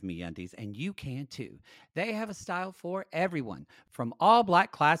in love with MeUndies, and you can too. They have a style for everyone. From all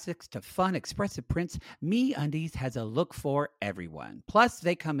black classics to fun expressive prints, MeUndies has a look for everyone. Plus,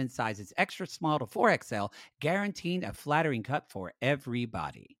 they come in sizes extra small to 4XL, guaranteeing a flattering cut for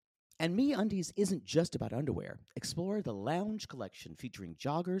everybody. And MeUndies isn't just about underwear. Explore the Lounge collection featuring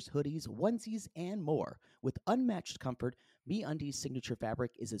joggers, hoodies, onesies, and more. With unmatched comfort, MeUndies' signature fabric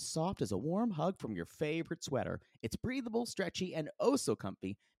is as soft as a warm hug from your favorite sweater. It's breathable, stretchy, and oh so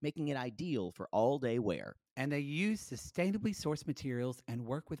comfy, making it ideal for all-day wear. And they use sustainably sourced materials and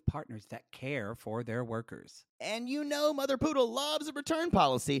work with partners that care for their workers. And you know Mother Poodle loves a return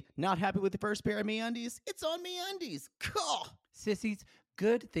policy. Not happy with the first pair of MeUndies? It's on MeUndies. Cool. Sissies,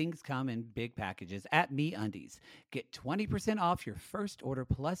 good things come in big packages at MeUndies. Get 20% off your first order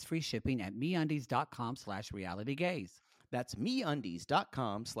plus free shipping at MeUndies.com/realitygaze. That's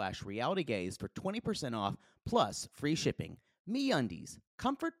MeUndies.com/realitygaze for 20% off plus free shipping. MeUndies,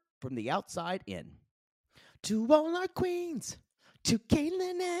 comfort from the outside in. To all our queens, to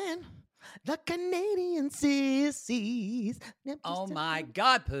Caitlin and the Canadian sissies. Oh my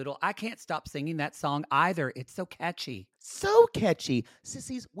God, Poodle. I can't stop singing that song either. It's so catchy. So catchy.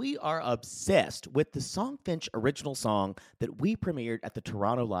 Sissies, we are obsessed with the Songfinch original song that we premiered at the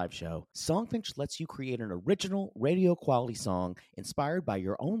Toronto Live Show. Songfinch lets you create an original radio quality song inspired by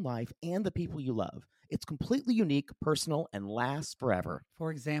your own life and the people you love. It's completely unique, personal, and lasts forever.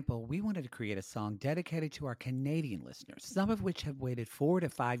 For example, we wanted to create a song dedicated to our Canadian listeners, some of which have waited 4 to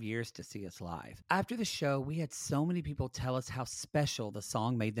 5 years to see us live. After the show, we had so many people tell us how special the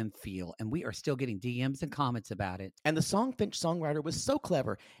song made them feel, and we are still getting DMs and comments about it. And the Songfinch songwriter was so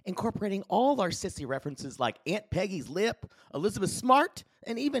clever, incorporating all our sissy references like Aunt Peggy's Lip, Elizabeth Smart,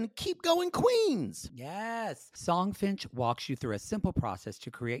 and even Keep Going Queens. Yes. Songfinch walks you through a simple process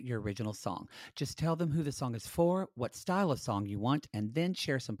to create your original song. Just tell them who the song is for, what style of song you want, and then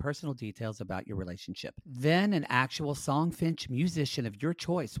share some personal details about your relationship. Then an actual Songfinch musician of your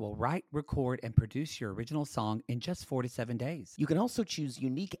choice will write, record, and produce your original song in just 4 to 7 days. You can also choose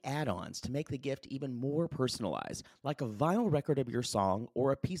unique add-ons to make the gift even more personalized, like a vinyl record of your song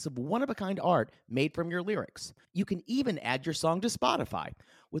or a piece of one-of-a-kind art made from your lyrics. You can even add your song to Spotify.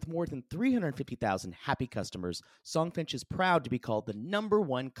 With more than 350,000 happy customers, Songfinch is proud to be called the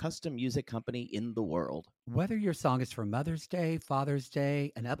 #1 custom music company in the world. Whether your song is for Mother's Day, Father's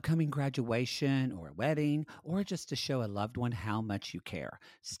Day, an upcoming graduation, or a wedding, or just to show a loved one how much you care,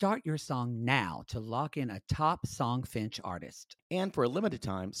 start your song now to lock in a top Songfinch artist. And for a limited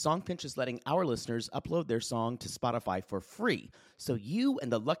time, Songfinch is letting our listeners upload their song to Spotify for free, so you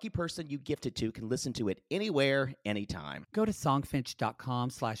and the lucky person you gifted to can listen to it anywhere, anytime. Go to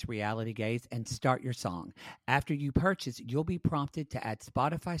songfinch.com/realitygaze and start your song. After you purchase, you'll be prompted to add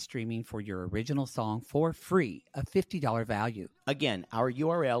Spotify streaming for your original song for free, a $50 value. Again, our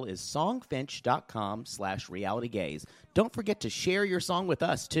URL is songfinch.com/realitygaze. Don't forget to share your song with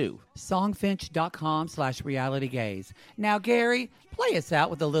us, too. Songfinch.com/realitygaze. Now, Gary, play us out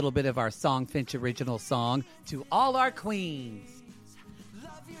with a little bit of our Songfinch original song, To All Our Queens.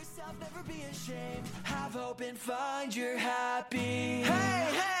 Love yourself, never be ashamed. Have hope and find your happy.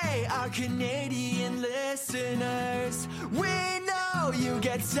 Hey, hey, our Canadian listeners. We know you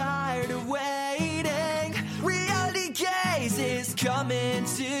get tired of waiting. Reality Gaze is coming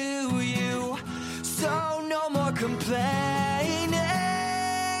to you. So no more complaining.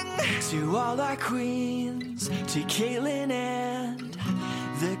 To all our queens, to Caitlin and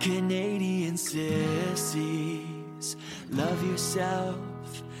the Canadian sissies. Love yourself,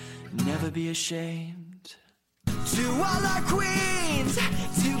 never be ashamed. To all our queens,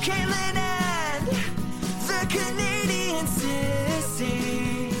 to Caitlin and the Canadian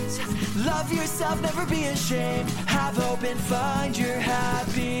sissies. Love yourself, never be ashamed. Have hope and find your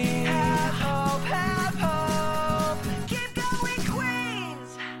happy. Have hope, have hope. Keep going,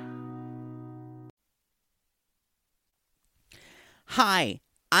 Queens. Hi,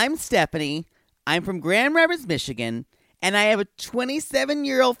 I'm Stephanie. I'm from Grand Rapids, Michigan, and I have a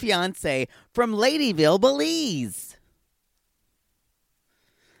 27-year-old fiance from Ladyville, Belize.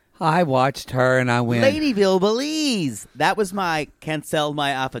 I watched her and I went, Ladyville, Belize. That was my cancel my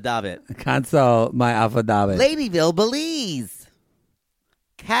affidavit. cancel my affidavit. Ladyville, Belize.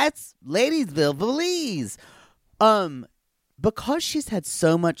 Cats, Ladiesville, Belize. Because she's had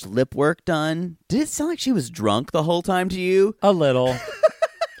so much lip work done, did it sound like she was drunk the whole time to you? A little.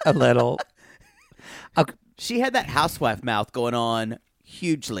 A little. She had that housewife mouth going on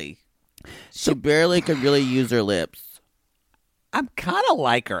hugely. She barely could really use her lips. I'm kind of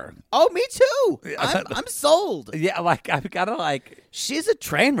like her. Oh, me too. I'm sold. Yeah, like, I'm kind of like... She's a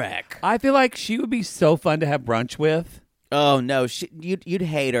train wreck. I feel like she would be so fun to have brunch with. Oh, no. You'd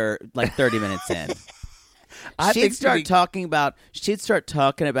hate her like 30 minutes in. She'd start talking about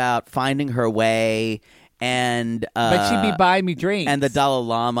finding her way and... but she'd be buying me drinks. And the Dalai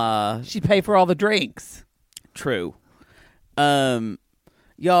Lama. She'd pay for all the drinks. True.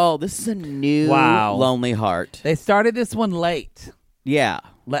 Y'all, this is a new Lonely Heart. They started this one late. Yeah.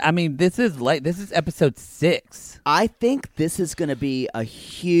 I mean, this is late. This is episode 6. I think this is going to be a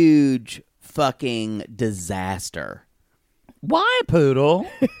huge fucking disaster. Why, Poodle?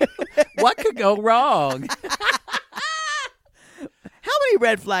 What could go wrong? How many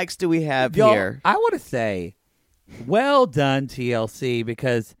red flags do we have here? I want to say, well done, TLC,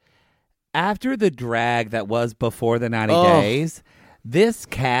 because after the drag that was before the 90 days... This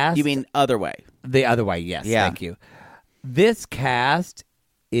cast... You mean other way? The other way, yes. Yeah. Thank you. This cast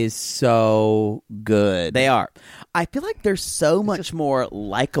is so good. They are. I feel like they're so much more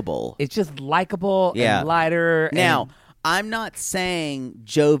likable. It's just likable and lighter. Now, I'm not saying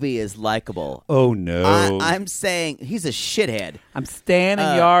Jovi is likable. Oh, no. I'm saying he's a shithead. I'm standing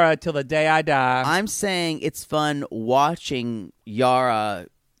Yara till the day I die. I'm saying it's fun watching Yara,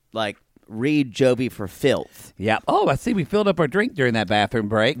 like... read Jovi for filth. Yep. Oh, I see we filled up our drink during that bathroom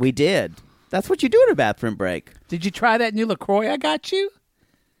break. We did. That's what you do in a bathroom break. Did you try that new LaCroix I got you?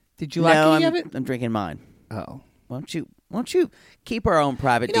 Did you like any of it? I'm drinking mine. Oh. Won't you keep our own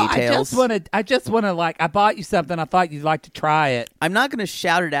private details? I just want to I bought you something. I thought you'd like to try it. I'm not going to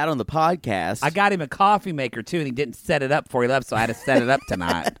shout it out on the podcast. I got him a coffee maker too, and he didn't set it up before he left, so I had to set it up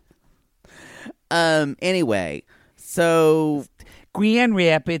tonight. Anyway, so Grand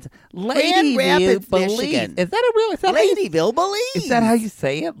Rapids, Ladyville, Belize. Michigan. Is that a real? Is that Ladyville, Belize? Is that how you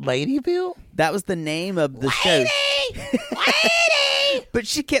say it? Ladyville? That was the name of the show. Lady! But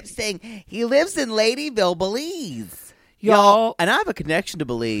she kept saying, he lives in Ladyville, Belize. Y'all, and I have a connection to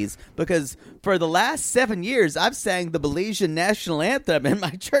Belize because for the last 7 years, I've sang the Belizean national anthem in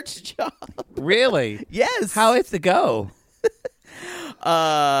my church job. Really? Yes. How is it go?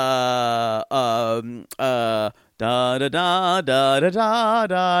 Da da da da da da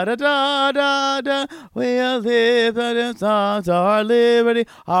da da da da da. We'll live in our liberty.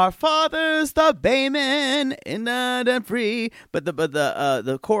 Our fathers the baymen in and free. But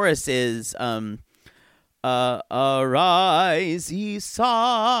the chorus is arise, ye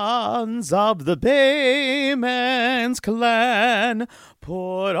sons of the Bayman's clan,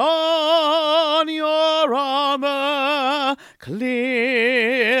 put on your armor,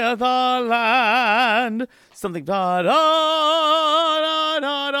 clear the land. Something da da da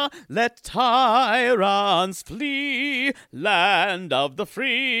da da. Let tyrants flee, land of the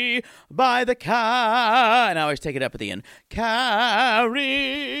free, by the and I always take it up at the end.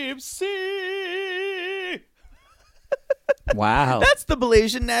 Carib Sea. Wow. That's the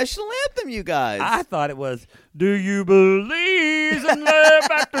Belizean national anthem, you guys. I thought it was, do you believe in love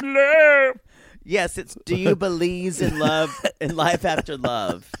after love? Yes, it's do you believe in love in life after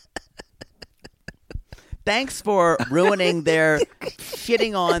love? Thanks for ruining their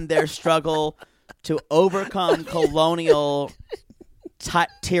shitting on their struggle to overcome colonial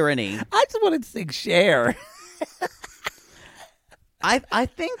tyranny. I just wanted to sing Cher. I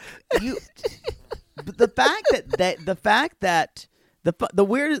think you the fact that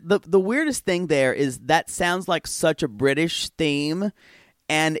the weirdest thing there is that sounds like such a British theme,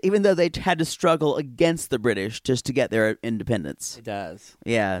 and even though they had to struggle against the British just to get their independence, It does.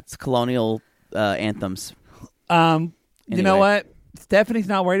 yeah, it's colonial anthems. You Anyway. know what? Stephanie's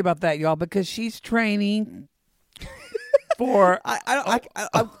not worried about that, y'all, because she's training for. I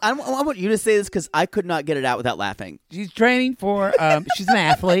want you to say this because I could not get it out without laughing. She's training for. She's an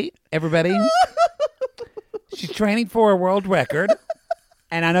athlete. Everybody. She's training for a world record.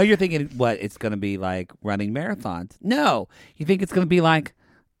 And I know you're thinking, what, it's going to be like running marathons. No. You think it's going to be like,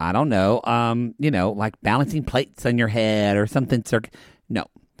 I don't know, like balancing plates on your head or something. No.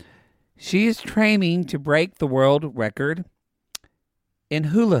 She is training to break the world record in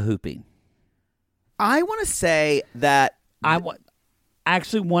hula hooping. I want to say that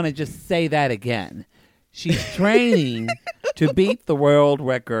actually want to just say that again. She's training to beat the world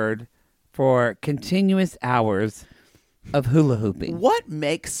record for continuous hours of hula hooping. What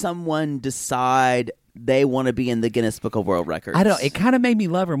makes someone decide they want to be in the Guinness Book of World Records? I don't know. It kind of made me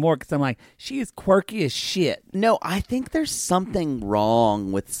love her more because I'm like, she is quirky as shit. No, I think there's something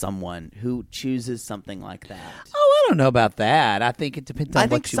wrong with someone who chooses something like that. Oh, I don't know about that. I think it depends on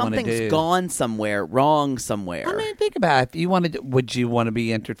what you want to do. I think something's gone somewhere, wrong somewhere. I mean, think about it. If you wanted, would you want to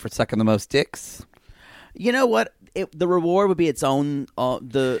be entered for sucking the most dicks? You know what? The reward would be its own. It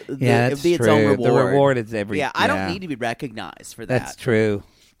would be its true. own reward. The reward is every. Yeah, I don't need to be recognized for that. That's true.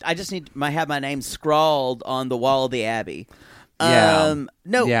 I just need to have my name scrawled on the wall of the Abbey. Yeah.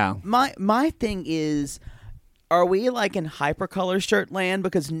 No. Yeah. My thing is, are we like in hypercolor shirt land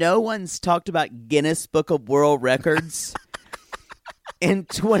because no one's talked about Guinness Book of World Records in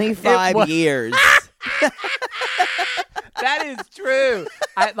 25 years? That is true.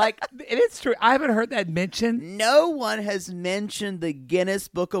 It is true. I haven't heard that mentioned. No one has mentioned the Guinness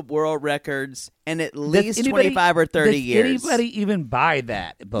Book of World Records in at least 25 or 30 years. Does anybody even buy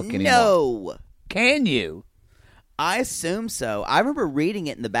that book anymore? No. Can you? I assume so. I remember reading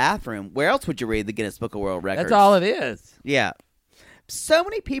it in the bathroom. Where else would you read the Guinness Book of World Records? That's all it is. Yeah. So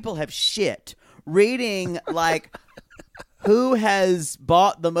many people have shit reading, like, who has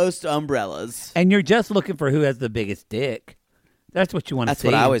bought the most umbrellas. And you're just looking for who has the biggest dick. That's what you want to see.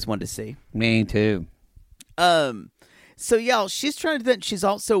 That's what I always wanted to see. Me too. So, y'all, she's trying to think. She's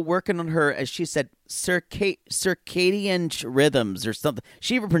also working on her, as she said, circadian rhythms or something.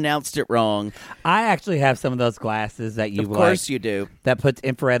 She even pronounced it wrong. I actually have some of those glasses that you Of course you do. That puts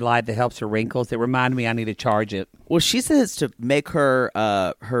infrared light that helps her wrinkles. It reminded me I need to charge it. Well, she says to make her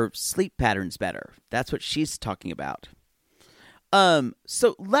her sleep patterns better. That's what she's talking about.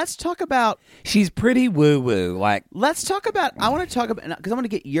 So let's talk about. She's pretty woo-woo. Let's talk about. I want to talk about because I want to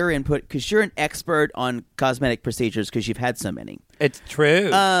get your input because you're an expert on cosmetic procedures because you've had so many. It's true.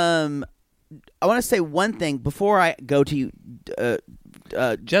 I want to say one thing before I go to you.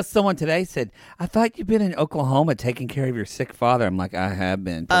 Just someone today said, "I thought you'd been in Oklahoma taking care of your sick father." I'm like, "I have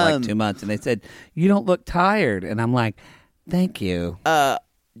been for like 2 months," and they said, "You don't look tired," and I'm like, "Thank you."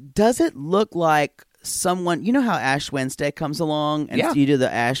 Does it look like someone, you know how Ash Wednesday comes along and you do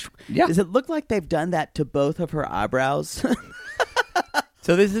the Ash? Yeah. Does it look like they've done that to both of her eyebrows?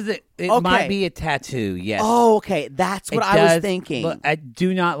 So this is it. It might be a tattoo. Yes. Oh, okay. That's what I was thinking. Look, I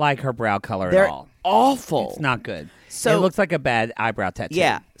do not like her brow color They're at all. awful. It's not good. So it looks like a bad eyebrow tattoo.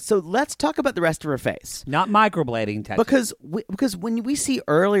 Yeah. So let's talk about the rest of her face. Not microblading tattoo. Because when we see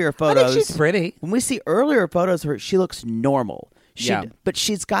earlier photos, I think she's pretty. When we see earlier photos of her, she looks normal. Yeah. But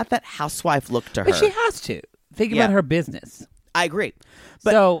she's got that housewife look to her. But she has to. think about her business. I agree.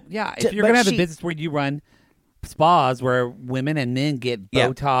 But so, yeah, if you're going to have a business where you run spas where women and men get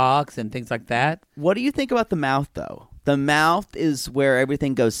Botox and things like that. What do you think about the mouth, though? The mouth is where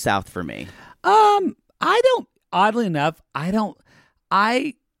everything goes south for me. Oddly enough,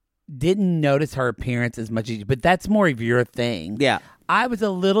 I didn't notice her appearance as much as you, but that's more of your thing. Yeah. I was a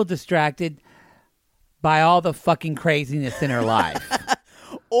little distracted by all the fucking craziness in her life.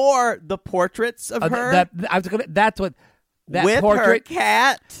 Or the portraits of her. That's what that with portrait her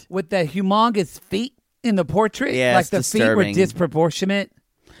cat with the humongous feet in the portrait. Yeah, like the disturbing. feet were disproportionate.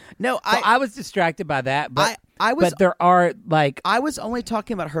 No, so I was distracted by that. But but there are like I was only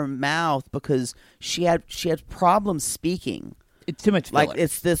talking about her mouth because she had problems speaking. It's too much filler. Like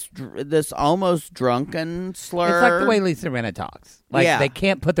it's this almost drunken slur. It's like the way Lisa Rinna talks. Like they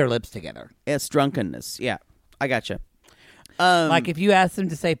can't put their lips together. It's drunkenness. Yeah, I gotcha. Like if you asked them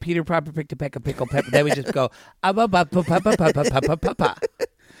to say Peter Piper picked a peck of pickled pepper, they would just go because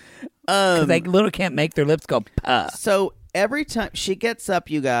they literally can't make their lips go puh. So every time she gets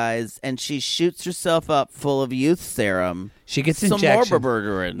up, you guys, and she shoots herself up full of youth serum, she gets some injection. more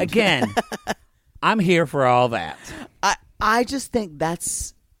berberine. Again, I'm here for all that. I just think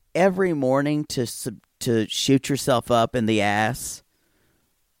that's every morning to shoot yourself up in the ass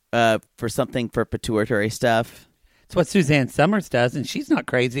for something for pituitary stuff. It's what Suzanne Summers does, and she's not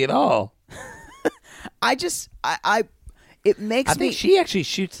crazy at all. It makes I think she actually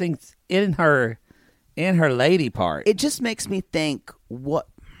shoots things in her lady part. It just makes me think, what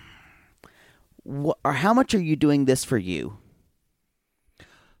or how much are you doing this for you?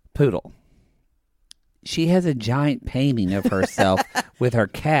 Poodle. She has a giant painting of herself with her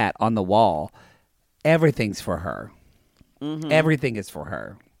cat on the wall. Everything's for her. Mm-hmm. Everything is for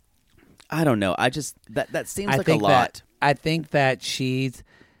her. I don't know. I just that seems like a lot. I think that she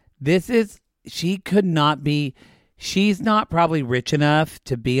could not be. She's not probably rich enough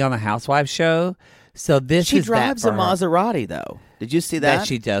to be on a Housewives show. So she drives a Maserati, though. Did you see that? That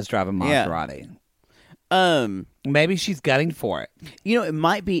she does drive a Maserati. Yeah. Maybe she's gutting for it. You know, it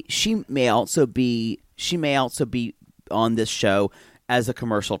might be. She may also be on this show as a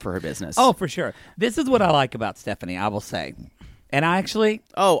commercial for her business. Oh, for sure. This is what I like about Stephanie, I will say. And I'm into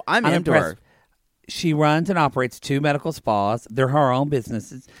impressed. her. She runs and operates 2 medical spas. They're her own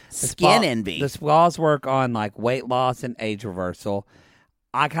businesses. Skin Envy. The spas work on like weight loss and age reversal.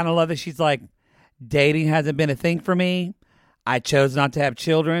 I kind of love that she's like, dating hasn't been a thing for me. I chose not to have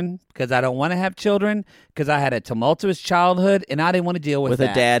children because I don't want to have children because I had a tumultuous childhood and I didn't want to deal with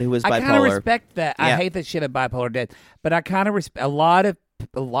that. A dad who was bipolar. I kind of respect that. Yeah. I hate that she had a bipolar dad, but I kind of respect a lot of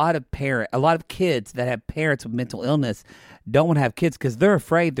kids that have parents with mental illness don't want to have kids because they're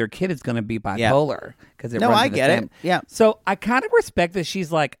afraid their kid is going to be bipolar. I get it. Yeah. So I kind of respect that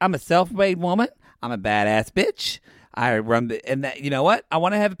she's like, I'm a self-made woman. I'm a badass bitch. I run and that. You know what? I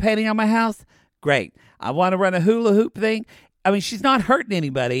want to have a painting on my house. Great. I want to run a hula hoop thing. I mean, she's not hurting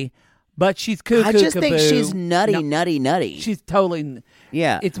anybody, but she's cuckoo. I just think she's nutty. She's totally.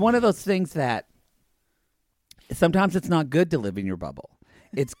 Yeah. It's one of those things that sometimes it's not good to live in your bubble.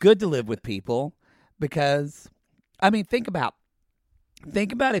 It's good to live with people because, I mean, think about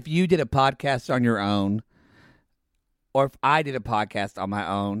if you did a podcast on your own or if I did a podcast on my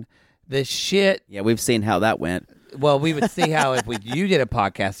own, the shit. Yeah, we've seen how that went. Well, we would see how if you did a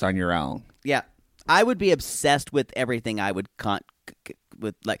podcast on your own. Yeah. I would be obsessed with everything I would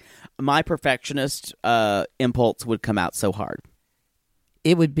with like my perfectionist impulse would come out so hard.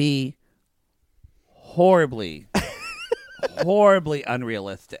 It would be horribly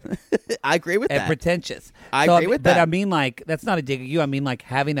unrealistic. I agree with that. And pretentious. I agree with that. But I mean, like, that's not a dig at you. I mean, like,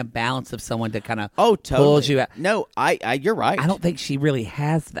 having a balance of someone to kind of totally. pulls you out. No, you're right. I don't think she really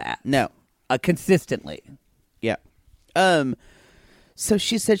has that. No. Consistently. Yeah. So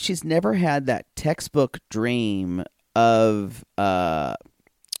she said she's never had that textbook dream of that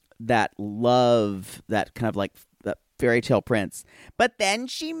love, that kind of like that fairy tale prince. But then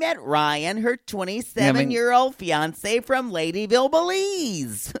she met Ryan, her 27-year-old fiance from Ladyville,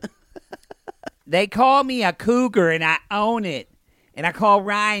 Belize. They call me a cougar, and I own it. And I call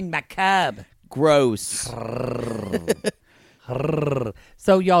Ryan my cub. Gross.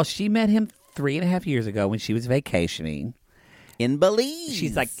 So, y'all, she met him 3.5 years ago when she was vacationing. In Belize.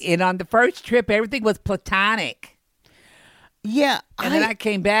 She's like, and on the first trip, everything was platonic. Yeah. And then I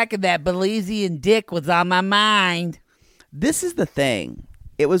came back and that Belizean dick was on my mind. This is the thing.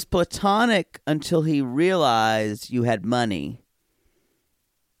 It was platonic until he realized you had money.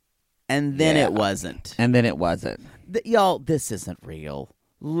 And then it wasn't. And then it wasn't. Y'all, this isn't real.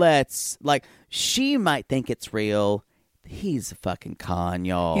 She might think it's real. He's a fucking con,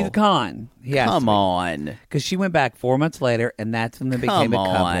 y'all. He's a con. Come on. Because she went back 4 months later, and that's when they became a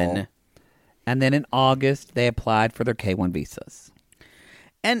couple. And then in August, they applied for their K-1 visas.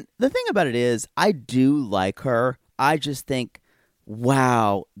 And the thing about it is, I do like her. I just think,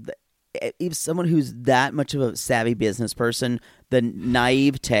 wow, if someone who's that much of a savvy business person, the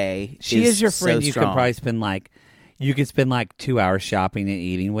naivete she is your so friend you strong. could probably spend you could spend 2 hours shopping and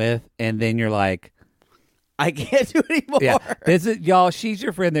eating with, and then you're like, I can't do it anymore. yeah, this is y'all. She's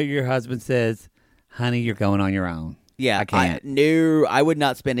your friend that your husband says, honey, you're going on your own. Yeah, I can't. I would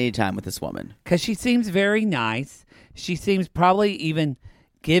not spend any time with this woman. Because she seems very nice. She seems probably even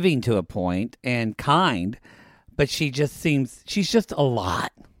giving to a point and kind, but she's just a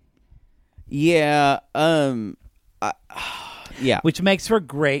lot. Yeah, yeah. Which makes for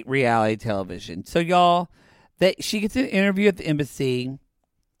great reality television. So y'all, she gets an interview at the embassy,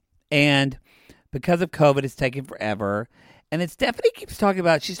 and because of COVID, it's taking forever. And then Stephanie keeps talking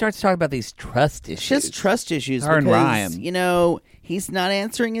about, she starts talking about these trust issues. Just trust issues. Her and because, Ryan. He's not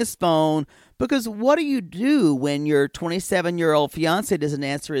answering his phone. Because what do you do when your 27-year-old fiance doesn't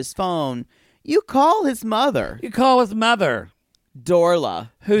answer his phone? You call his mother. You call his mother.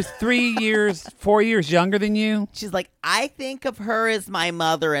 Dorla. Who's 4 years younger than you. She's like, I think of her as my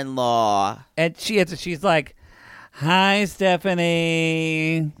mother-in-law. And she's like, hi,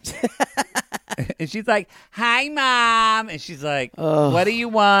 Stephanie. And she's like, hi, Mom. And she's like, what do you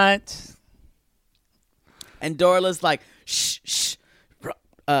want? And Dorla's like, shh.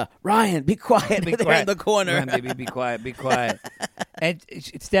 Ryan, be quiet. Be They're quiet in the corner. Ryan, baby, be quiet. Be quiet. And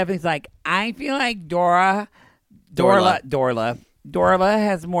Stephanie's like, I feel like Dorla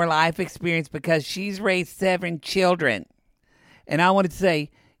has more life experience because she's raised 7 children. And I wanted to say,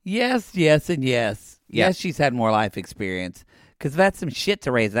 yes, and yes. Yeah. Yes, she's had more life experience because that's some shit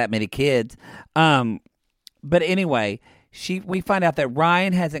to raise that many kids. But anyway, we find out that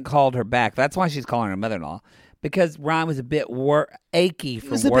Ryan hasn't called her back. That's why she's calling her mother-in-law, because Ryan was a bit achy from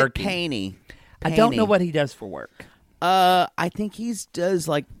He was working. a bit painy. I don't know what he does for work. I think he does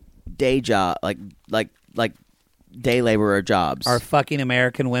like day job, like day laborer jobs. Are fucking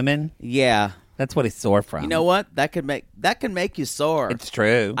American women? Yeah, That's what he's sore from. you know what? That can make you sore. It's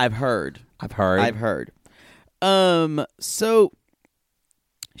true. I've heard. So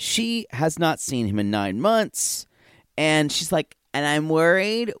she has not seen him in 9 months, and she's like, and I'm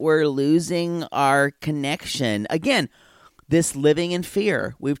worried we're losing our connection. Again, this living in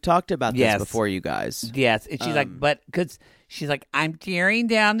fear. We've talked about this before, you guys. Yes. And she's like, because she's like, I'm tearing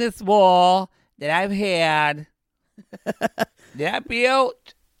down this wall that I've had that I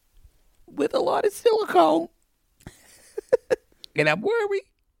built with a lot of silicone. And I'm worried.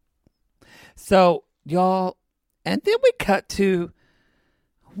 So, y'all, and then we cut to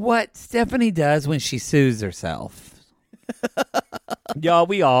what Stephanie does when she soothes herself. Y'all,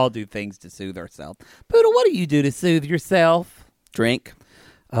 we all do things to soothe ourselves. Poodle, what do you do to soothe yourself? Drink.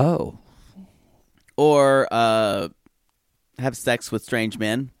 Oh. Or have sex with strange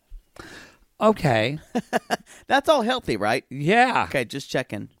men. Okay. That's all healthy, right? Yeah. Okay, just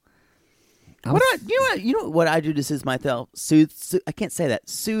checking. You know what I do to soothe myself? I can't say that.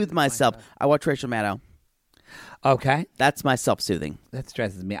 Soothe myself. I watch Rachel Maddow. Okay. That's my self-soothing. That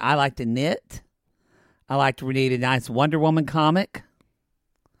stresses me. I like to knit. I like to read a nice Wonder Woman comic.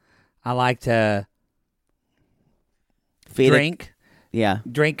 I like to drink.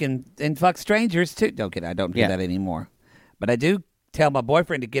 Drink and fuck strangers, too. I don't do that anymore. But I do tell my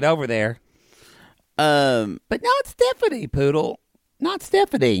boyfriend to get over there. But not Stephanie, Poodle. Not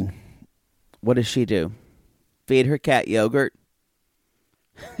Stephanie. What does she do? Feed her cat yogurt?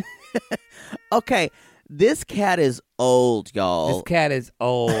 Okay, this cat is old, y'all. This cat is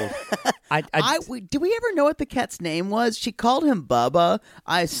old. Do we ever know what the cat's name was? She called him Bubba.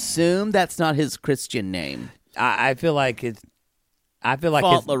 I assume that's not his Christian name. I feel like it's...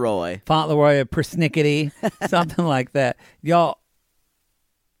 Fauntleroy. Fauntleroy, persnickety, something like that. Y'all,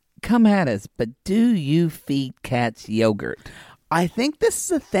 come at us, but do you feed cats yogurt? I think this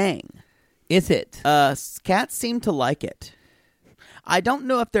is a thing. Is it? Cats seem to like it. I don't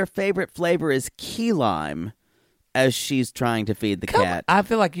know if their favorite flavor is key lime, as she's trying to feed the cat. I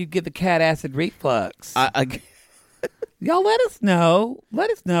feel like you'd give the cat acid reflux. Y'all, let us know. Let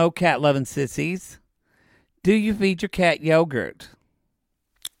us know, cat-loving sissies. Do you feed your cat yogurt?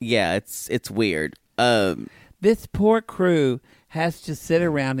 Yeah, it's weird. This poor crew has to sit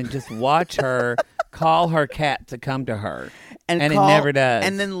around and just watch her call her cat to come to her. And it never does.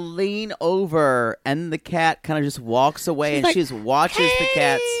 And then lean over, and the cat kind of just walks away, she watches the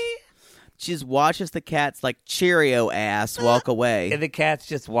cats. She watches the cat's like Cheerio ass walk away. And the cat's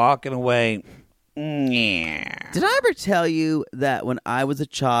just walking away. Did I ever tell you that when I was a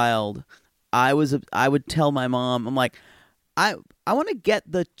child, I would tell my mom, I'm like, I want to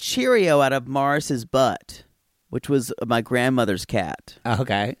get the Cheerio out of Morris's butt, which was my grandmother's cat.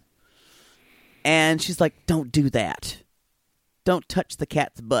 Okay. And she's like, don't do that. Don't touch the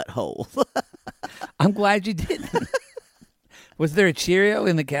cat's butthole. I'm glad you didn't. Was there a Cheerio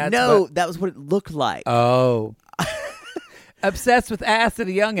in the cat's No, butt? that was what it looked like. Oh. Obsessed with ass at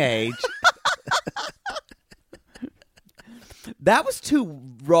a young age. That was too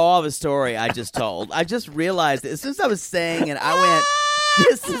raw of a story I just told. I just realized it as soon as I was saying it, I went,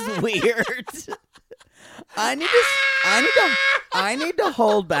 this is weird. I need to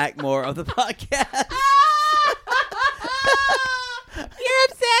hold back more of the podcast. You're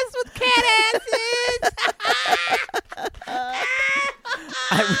obsessed with cat asses.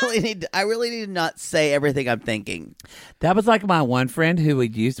 I really need to not say everything I'm thinking. That was like my one friend who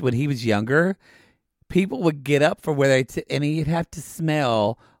would use when he was younger. People would get up for where and he'd have to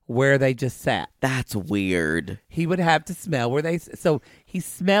smell where they just sat. That's weird. He would have to smell where so he's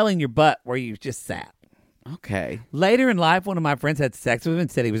smelling your butt where you just sat. Okay. Later in life, one of my friends had sex with him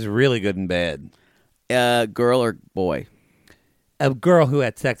and said he was really good in bed. Girl or boy? A girl who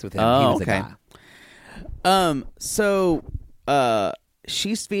had sex with him. Oh, he was okay. a guy. So,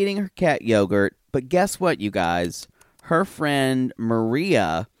 she's feeding her cat yogurt, but guess what, you guys? Her friend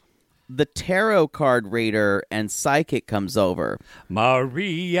Maria, the tarot card reader and psychic, comes over.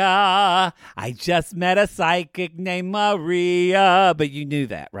 Maria, I just met a psychic named Maria. But you knew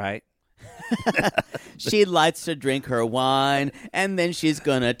that, right? She likes to drink her wine, and then she's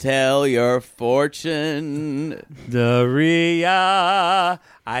gonna tell your fortune. Maria,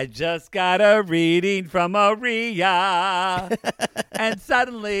 I just got a reading from Maria. And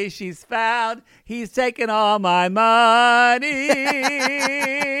suddenly she's found he's taken all my money.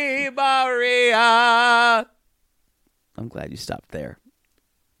 Maria. I'm glad you stopped there.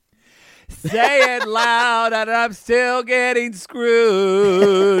 Say it loud and I'm still getting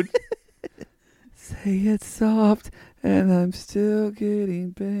screwed. Say it soft and I'm still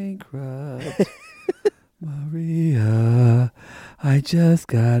getting bankrupt. Maria, I just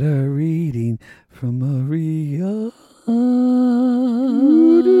got a reading from Maria.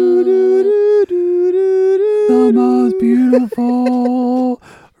 The most beautiful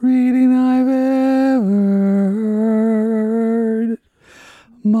reading I've ever heard.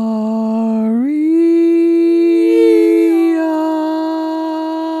 Maria.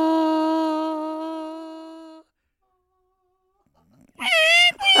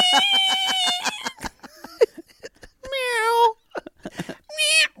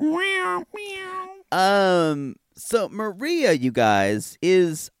 So Maria, you guys,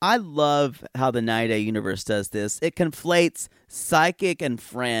 I love how the Night universe does this. It conflates psychic and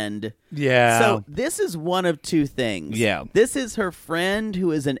friend. Yeah. So this is one of two things. Yeah. This is her friend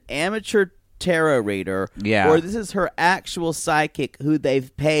who is an amateur tarot reader. Yeah. Or this is her actual psychic who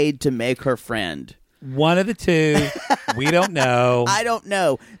they've paid to make her friend. One of the two. We don't know. I don't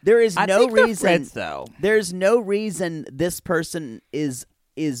know. There is I no think they're reason. friends, though. There's no reason this person is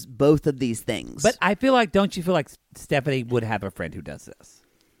both of these things. But I feel like, don't you feel like Stephanie would have a friend who does this?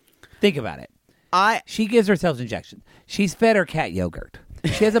 Think about it. She gives herself injections. She's fed her cat yogurt.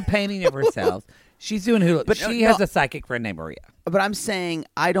 She has a painting of herself. She's doing hula. But she has a psychic friend named Maria. But I'm saying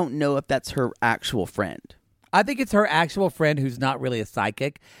I don't know if that's her actual friend. I think it's her actual friend who's not really a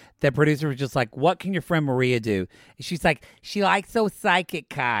psychic. The producer was just like, what can your friend Maria do? And she's like, she likes those psychic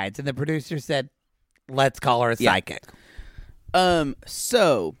kinds. And the producer said, let's call her a psychic.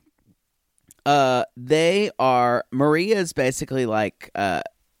 So, they are, Maria's basically like,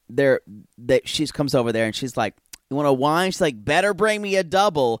 she comes over there and she's like, you want a wine? She's like, better bring me a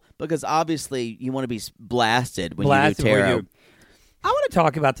double, because obviously you want to be blasted when you do tarot. I want to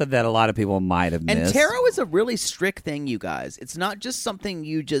talk about something that a lot of people might have missed. And tarot is a really strict thing, you guys. It's not just something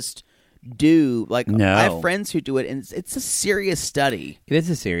you just do. Like, no. I have friends who do it, and it's a serious study. It is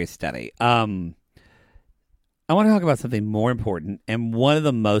a serious study. I want to talk about something more important and one of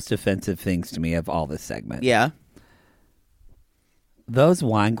the most offensive things to me of all this segment. Yeah. Those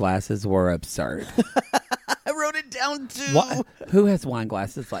wine glasses were absurd. I wrote it down too. Who has wine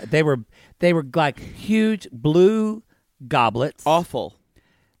glasses like they were like huge blue goblets. Awful.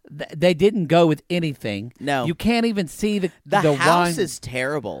 They didn't go with anything. No. You can't even see the house wine. is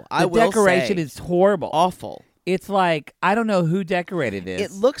terrible. The decoration is horrible. Awful. It's like, I don't know who decorated this.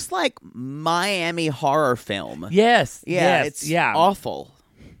 It looks like Miami horror film. Yes. Yeah, yes, it's awful.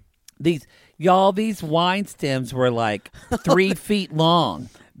 These wine stems were like 3 feet long.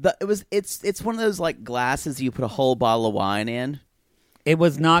 It's one of those like glasses you put a whole bottle of wine in. It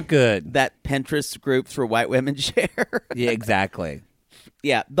was not good. that Pinterest groups for white women share. Yeah, exactly.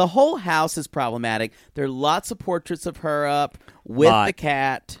 Yeah, the whole house is problematic. There are lots of portraits of her up with the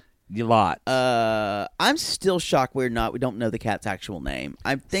cat. A lot. I'm still shocked we don't know the cat's actual name.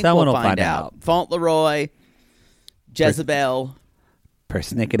 I think Someone we'll will find find out. Fauntleroy, Jezebel,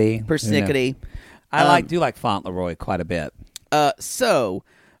 Persnickety. I do like Fauntleroy quite a bit. So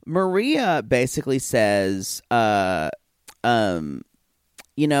Maria basically says, are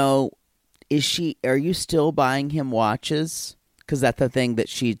you still buying him watches? Because that's the thing that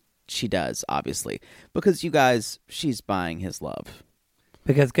she does, obviously. Because you guys, she's buying his love.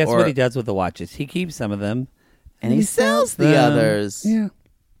 Because guess what he does with the watches? He keeps some of them. And he sells the others. Yeah.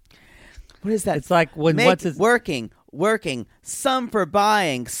 What is that? It's like what's his... Working. Some for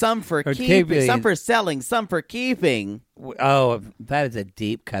buying, some for keeping, some for selling, some for keeping. Oh, that is a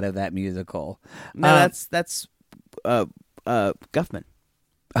deep cut of that musical. No, that's Guffman.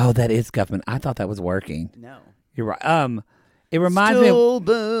 Oh, that is Guffman. I thought that was Working. No. You're right. It reminds me of...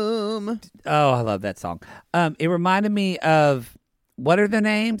 Boom. Oh, I love that song. It reminded me of... What are the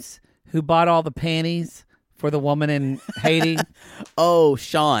names? Who bought all the panties for the woman in Haiti? Oh,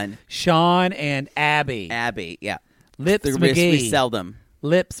 Sean and Abby. Yeah. Lips McGee. Resell them.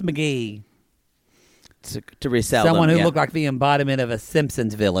 Lips McGee. To resell Someone them, who looked like the embodiment of a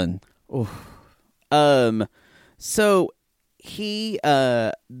Simpsons villain. So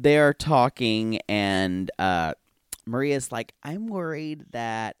they're talking, and Maria's like, I'm worried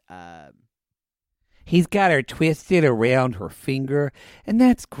that he's got her twisted around her finger, and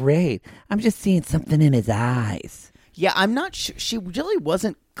that's great. I'm just seeing something in his eyes. Yeah, I'm not sure. She really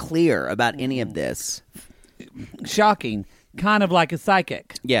wasn't clear about any of this. Shocking. Kind of like a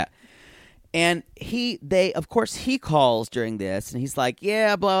psychic. Yeah. And he calls during this, and he's like,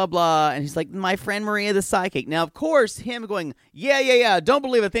 yeah, blah, blah. And he's like, my friend Maria the psychic. Now, of course, him going, yeah, don't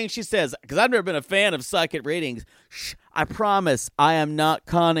believe a thing she says, because I've never been a fan of psychic readings. Shh, I promise I am not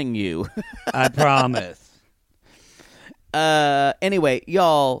conning you. I promise. Anyway,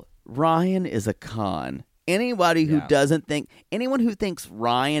 y'all, Ryan is a con. Anybody who doesn't think, anyone who thinks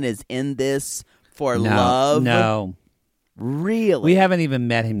Ryan is in this for love. No. Really? We haven't even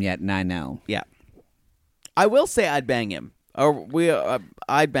met him yet, and I know. Yeah. I will say I'd bang him.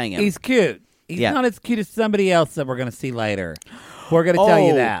 I'd bang him. He's cute. He's not as cute as somebody else that we're going to see later. We're going to tell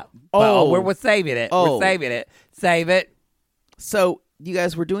you that. But we're saving it. We're saving it. Save it. So, you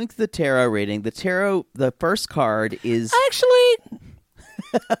guys, we're doing the tarot reading. The first card is... Actually...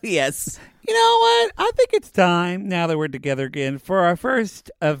 Yes. You know what? I think it's time, now that we're together again, for our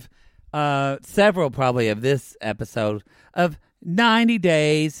first of several, probably, of this episode of 90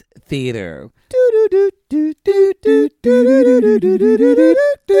 Days Theater.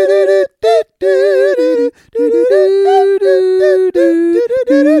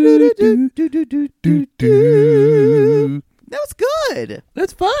 That was good.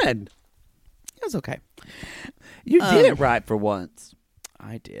 That's fun. That was okay. You did it right for once.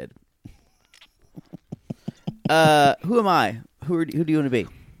 I did. Who am I? Who do you want to be?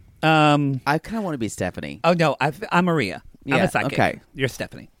 I kind of want to be Stephanie. Oh, no, I'm Maria. Yeah, I'm a psychic. okay. You're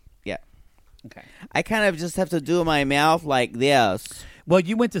Stephanie. Yeah. Okay. I kind of just have to do my mouth like this. Well,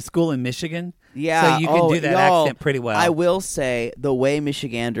 you went to school in Michigan. Yeah. So you can do that accent pretty well. I will say, the way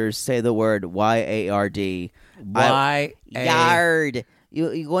Michiganders say the word Y-A-R-D. Yard.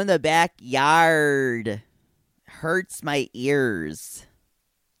 You go in the backyard. Hurts my ears.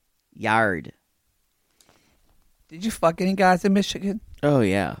 Yard. Did you fuck any guys in Michigan? Oh,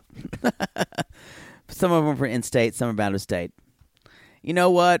 yeah. Some of them were in-state, some are out of state. You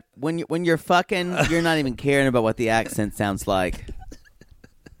know what? When you're fucking, you're not even caring about what the accent sounds like.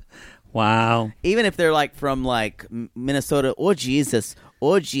 Wow. Even if they're like from like Minnesota. Oh, Jesus.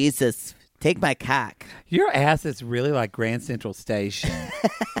 Take my cock. Your ass is really like Grand Central Station.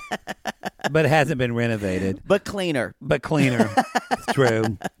 But it hasn't been renovated. But cleaner. It's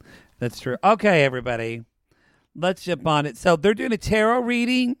true. That's true. Okay, everybody. Let's jump on it. So they're doing a tarot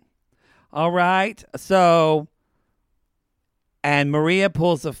reading. All right. So, and Maria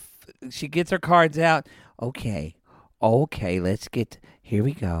pulls she gets her cards out. Okay, let's get, here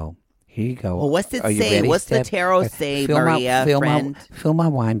we go. Well, what's it say? What's the tarot say, Maria, friend? Fill my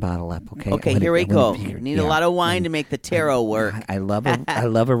wine bottle up, okay? Okay, here we go. You need a lot of wine to make the tarot work. I love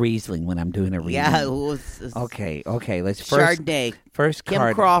a Riesling when I'm doing a reading. Yeah. Okay. Let's first Chardonnay. First Kim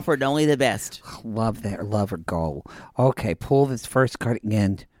card. Crawford, only the best. Love that. Love her goal. Okay, pull this first card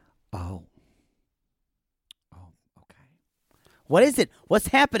again. Oh, okay. What is it? What's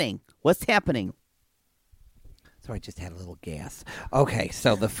happening? So Sorry, I just had a little gas. Okay,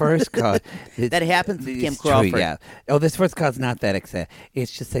 so the first card. That happens with Kim It's true, Crawford. yeah. Oh, this first card's not that exciting.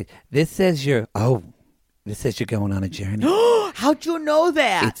 It's just like, this says you're going on a journey. How'd you know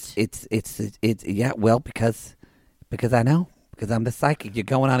that? It's yeah, well, because I know. Because I'm the psychic. You're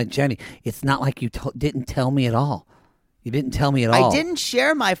going on a journey. It's not like you didn't tell me at all. You didn't tell me at all. I didn't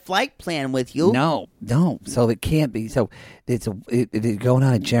share my flight plan with you. No. So it can't be. So it's going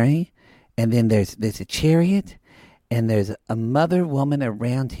on a journey, and then there's a chariot, and there's a mother woman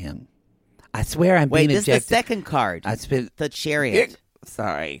around him. I swear I'm being objective. Wait, this is the second card. The chariot.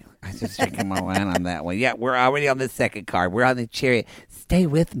 Sorry. I was just drinking my wine on that one. Yeah, we're already on the second card. We're on the chariot. Stay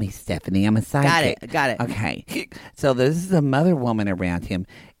with me, Stephanie. I'm a psychic. Got it. Okay. So this is a mother woman around him,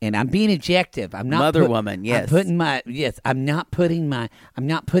 and I'm being objective. I'm not mother woman. Yes. I'm not putting my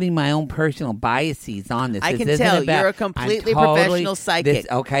own personal biases on this. I This can isn't tell about- you're a completely I'm totally- professional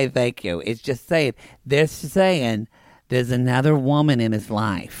psychic. Okay, thank you. It's just saying. They're saying there's another woman in his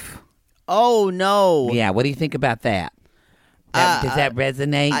life. Oh no. Yeah. What do you think about that? Does that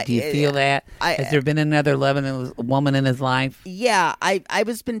resonate? Do you feel that? Has there been another woman in his life? Yeah, I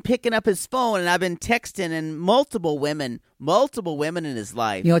was been picking up his phone and I've been texting and multiple women in his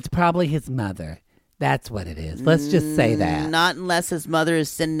life. You know, it's probably his mother. That's what it is. Let's just say that. Not unless his mother is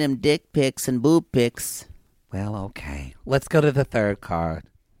sending him dick pics and boob pics. Well, okay. Let's go to the third card.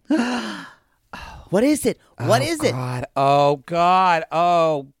 What is it? What is it? Oh, God.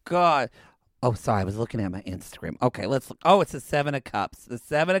 Oh, sorry. I was looking at my Instagram. Okay, let's look. Oh, it's the Seven of Cups. The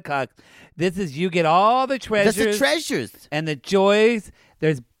Seven of Cups. This is you get all the treasures. That's the treasures. And the joys.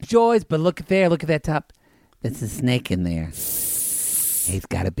 There's joys, but look at there. Look at that top. There's a snake in there. He's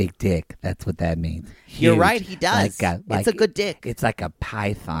got a big dick. That's what that means. Huge. You're right. He does. It's a good dick. It's like a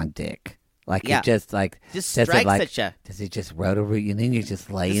python dick. Like yeah. it just strikes at you. Does it just rotorate you? And then you're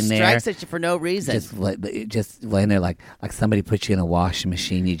just laying there. Strikes at you for no reason. Just laying there like somebody put you in a washing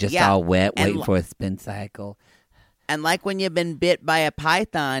machine. You're just all wet, waiting for a spin cycle. And like when you've been bit by a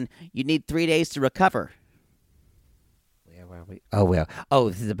python, you need 3 days to recover. Where were we? Oh, well. Oh,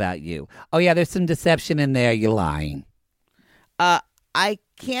 this is about you. Oh, yeah, there's some deception in there. You're lying. I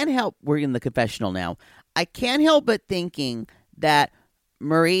can't help, we're in the confessional now. I can't help but thinking that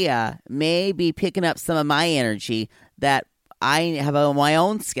Maria may be picking up some of my energy that I have my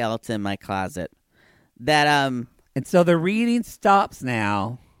own skeleton in my closet. That And so the reading stops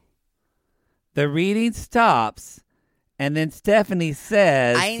now. The reading stops, and then Stephanie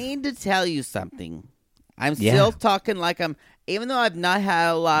says, I need to tell you something. I'm still talking like even though I've not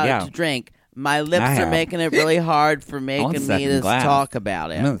had a lot to drink, my lips are making it really hard for making me to talk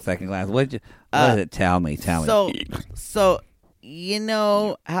about it. I'm on the second glass. What does it tell me? So you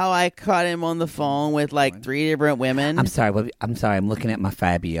know how I caught him on the phone with like 3 different women? I'm sorry. I'm looking at my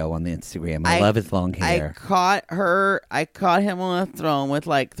Fabio on the Instagram. I love his long hair. I caught him on the throne with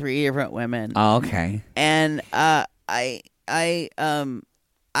like 3 different women. Oh, okay. And I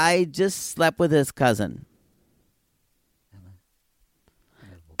just slept with his cousin.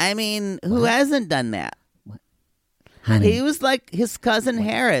 I mean, who hasn't done that? What? Honey. He was like his cousin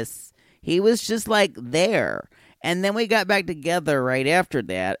Harris. He was just like there. And then we got back together right after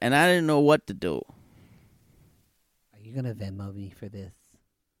that, and I didn't know what to do. Are you going to Venmo me for this?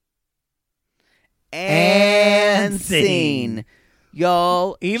 And scene.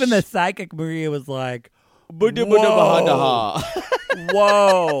 Y'all. Even the psychic Maria was like, Whoa.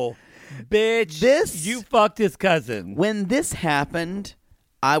 Whoa. Bitch, you fucked his cousin. When this happened,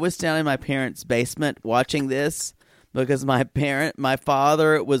 I was down in my parents' basement watching this because my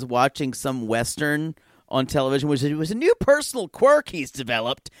father was watching some Western on television, which was a new personal quirk he's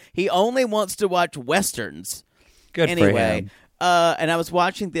developed. He only wants to watch Westerns. Good for him. And I was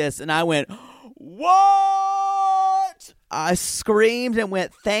watching this, and I went, what? I screamed and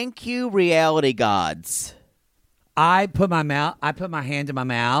went, thank you, reality gods. I put my hand in my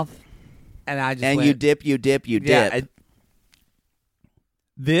mouth, and I just went, you dip. Yeah,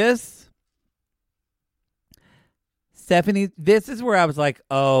 Stephanie, this is where I was like,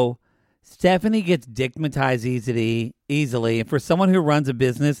 oh, Stephanie gets digmatized easily. And for someone who runs a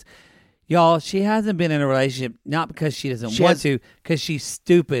business, y'all, she hasn't been in a relationship, not because she doesn't want to, because she's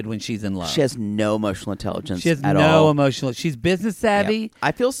stupid when she's in love. She has no emotional intelligence. She has at no all. emotional. She's business savvy. Yeah.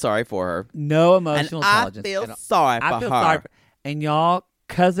 I feel sorry for her. No emotional intelligence. I feel sorry for her. And y'all,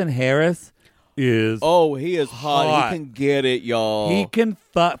 cousin Harris is he is hot. He can get it, y'all. He can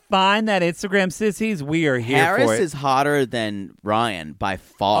find that Instagram sissies. We are here Harris for it. is hotter than Ryan by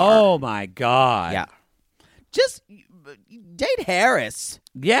far. Oh my God. Yeah. Just date Harris.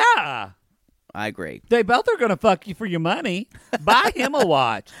 Yeah. I agree. They both are going to fuck you for your money. Buy him a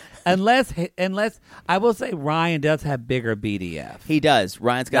watch. Unless I will say Ryan does have bigger BDF. He does.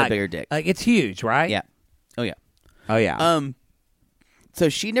 Ryan's got a bigger dick. Like it's huge, right? Yeah. Oh yeah. Oh yeah. So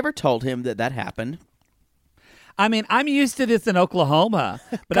she never told him that happened. I mean, I'm used to this in Oklahoma,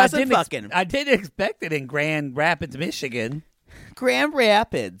 but I didn't expect it in Grand Rapids, Michigan. Grand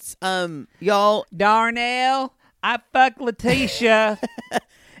Rapids. Y'all, Darnell, I fuck Letitia.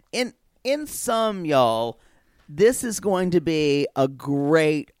 in sum, y'all, this is going to be a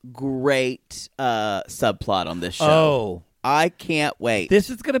great subplot on this show. Oh. I can't wait. This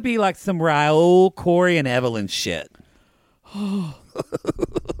is going to be like some Raul, Corey, and Evelyn shit.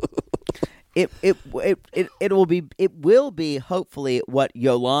 It will be hopefully what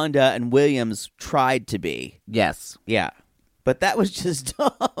Yolanda and Williams tried to be. Yes. Yeah. But that was just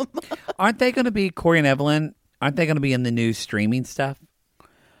dumb. Aren't they going to be Corey and Evelyn? Aren't they going to be in the new streaming stuff?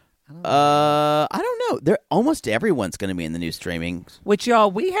 I don't know. They're almost everyone's going to be in the new streaming. Which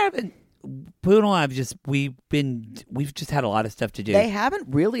y'all, we haven't. Poodle and I've we've just had a lot of stuff to do. They haven't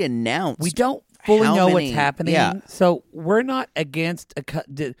really announced. We don't fully know what's happening. Yeah. So we're not against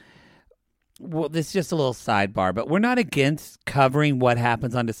well, this is just a little sidebar, but we're not against covering what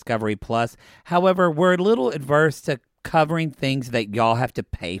happens on Discovery Plus. However, we're a little adverse to covering things that y'all have to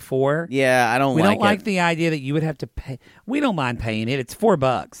pay for. Yeah, We don't like the idea that you would have to pay. We don't mind paying it. It's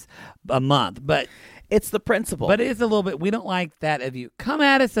 $4 a month, but it's the principle. But it is a little bit. We don't like that of you. Come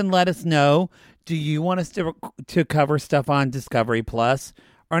at us and let us know. Do you want us to cover stuff on Discovery Plus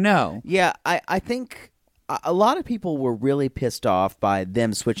or no? Yeah, I think a lot of people were really pissed off by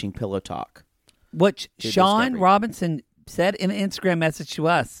them switching Pillow Talk. What Sean Robinson said in an Instagram message to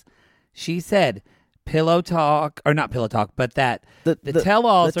us. She said Pillow Talk, or not Pillow Talk, but that the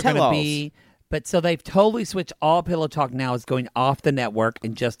tell-alls are going to be. But so they've totally switched. All Pillow Talk now is going off the network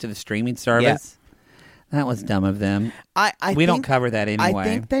and just to the streaming service. Yeah. That was dumb of them. We don't cover that anyway. I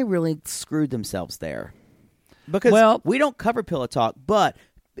think they really screwed themselves there. Because we don't cover Pillow Talk, but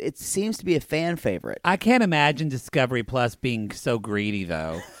it seems to be a fan favorite. I can't imagine Discovery Plus being so greedy,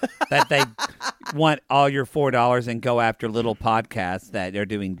 though, that they want all your $4 and go after little podcasts that are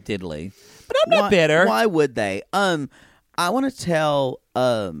doing diddly. But I'm not bitter. Why would they? I want to tell.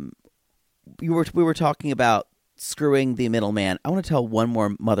 We were talking about screwing the middleman. I want to tell one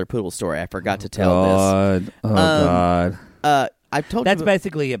more Mother Poodle story. I forgot to tell this. God. I've told That's you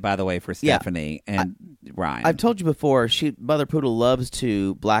basically it, by the way, for Stephanie and Ryan. I've told you before. Mother Poodle loves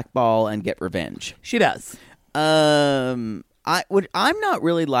to blackball and get revenge. She does. I'm not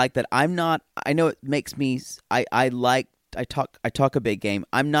really like that. I know it makes me. I talk a big game.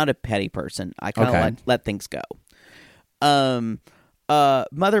 I'm not a petty person. I kind of let things go.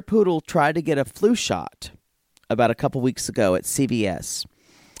 Mother Poodle tried to get a flu shot about a couple weeks ago at CVS.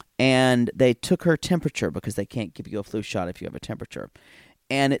 And they took her temperature because they can't give you a flu shot if you have a temperature.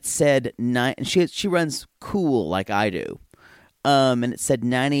 And it said and she runs cool like I do. And it said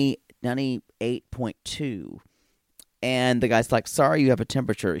 98.2. And the guy's like, sorry, you have a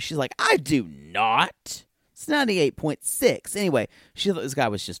temperature. She's like, I do not. It's 98.6. Anyway, she thought this guy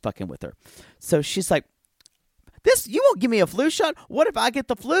was just fucking with her. So she's like, you won't give me a flu shot? What if I get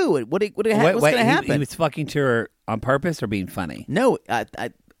the flu? What's going to happen? He was fucking to her on purpose or being funny? No,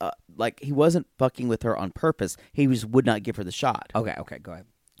 he wasn't fucking with her on purpose. He just would not give her the shot. Okay, go ahead.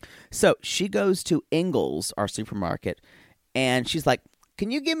 So she goes to Ingles, our supermarket, and she's like,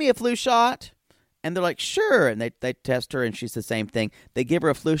 can you give me a flu shot? And they're like, sure. And they test her, and she's the same thing. They give her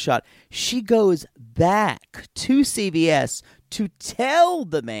a flu shot. She goes back to CVS to tell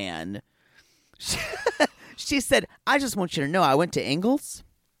the man. She said, I just want you to know I went to Ingles,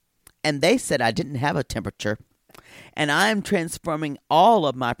 and they said I didn't have a temperature. And I'm transforming all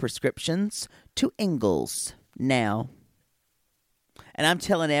of my prescriptions to Ingles now. And I'm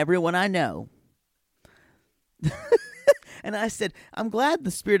telling everyone I know. And I said, I'm glad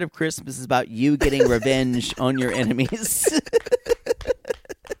the spirit of Christmas is about you getting revenge on your enemies.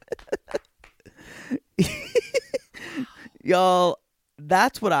 Y'all,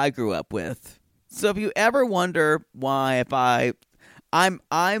 that's what I grew up with. So if you ever wonder why I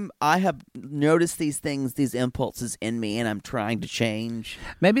have noticed these things, these impulses in me, and I'm trying to change.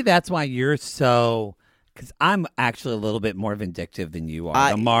 Maybe that's why you're so. Because I'm actually a little bit more vindictive than you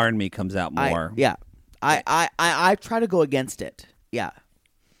are. The Mar in me comes out more. I try to go against it. Yeah.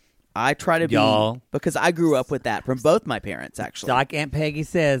 I try to be, because I grew up with that from both my parents, actually. Like Aunt Peggy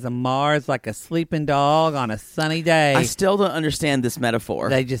says, Amar is like a sleeping dog on a sunny day. I still don't understand this metaphor.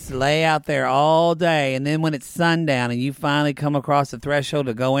 They just lay out there all day, and then when it's sundown and you finally come across the threshold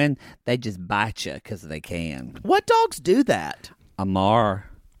to go in, they just bite you because they can. What dogs do that? Amar.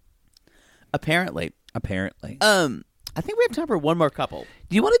 Apparently. I think we have time for one more couple.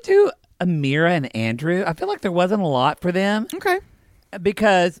 Do you want to do Amira and Andrew? I feel like there wasn't a lot for them. Okay.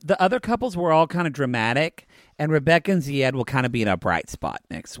 Because the other couples were all kind of dramatic, and Rebecca and Zied will kind of be in a bright spot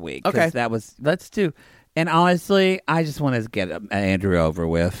next week. Okay. Let's do. And honestly, I just want to get Andrew over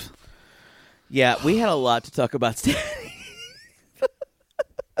with. Yeah, we had a lot to talk about Stephanie.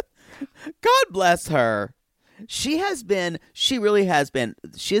 God bless her. She really has been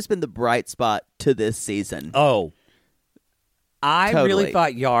the bright spot to this season. Oh. I Totally. really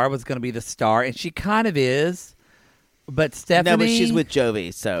thought Yara was going to be the star, and she kind of is. But Stephanie... No, but she's with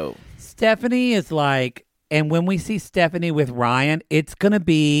Jovi, so... Stephanie is like... And when we see Stephanie with Ryan, it's going to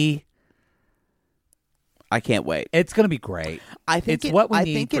be... I can't wait. It's going to be great. It's what we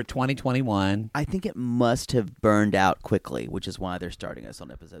need for 2021. I think it must have burned out quickly, which is why they're starting us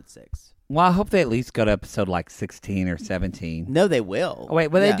on episode 6. Well, I hope they at least go to episode like 16 or 17. No, they will. Oh, wait,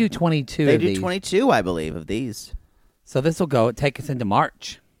 well, they do 22 They of do these. 22, I believe, of these. So this will take us into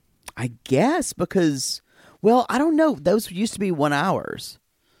March. I guess, because... Well, I don't know. Those used to be 1 hours.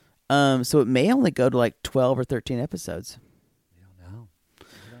 So it may only go to like 12 or 13 episodes. We don't know.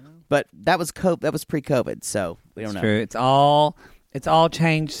 But that was pre-COVID, so we don't know. True. It's all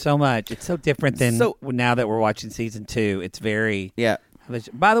changed so much. It's so different than now that we're watching season 2. It's very... Yeah.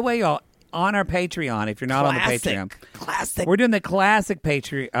 By the way, y'all, on our Patreon, if you're not on the Patreon... Classic. We're doing the classic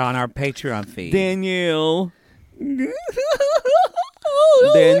Patreon on our Patreon feed. Danielle.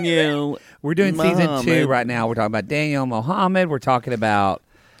 We're doing season 2 right now. We're talking about Danielle Mohammed. We're talking about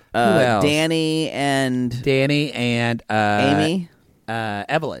who else? Danny and Amy,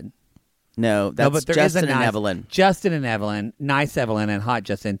 Evelyn. No, that's but there Justin is a and nice, Evelyn. Justin and Evelyn, nice Evelyn and hot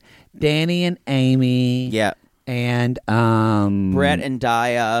Justin. Danny and Amy. Yeah, and Brett and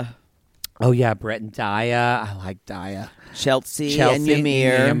Daya. Oh yeah, Brett and Daya. I like Daya. Chelsea and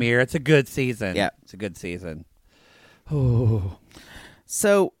Ymir. It's a good season. Yeah, it's a good season. Oh,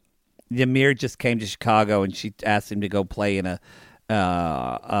 so Ymir just came to Chicago and she asked him to go play in a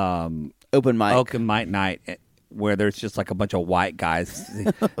open mic night where there's just like a bunch of white guys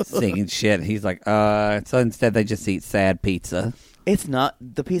singing shit. And he's like, so instead they just eat sad pizza. It's not.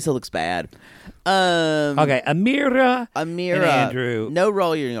 The pizza looks bad. Okay, Amira and Andrew. No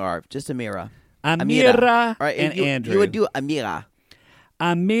rolling R, just Amira. Amira All right, and Andrew. You would do Amira.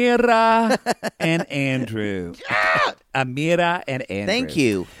 Amira and Andrew. Amira and Andrew. Thank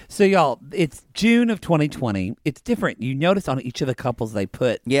you. So, y'all, it's June of 2020. It's different. You notice on each of the couples they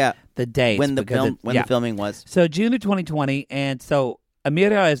put the dates. When the filming was. So, June of 2020. And so,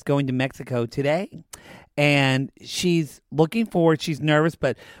 Amira is going to Mexico today. And she's looking forward. She's nervous.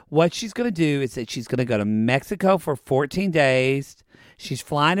 But what she's going to do is that she's going to go to Mexico for 14 days. She's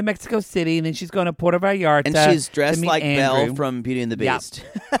flying to Mexico City, and then she's going to Puerto Vallarta. And she's dressed like Andrew. Belle from Beauty and the Beast.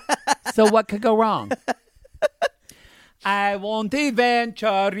 Yep. So what could go wrong? I want to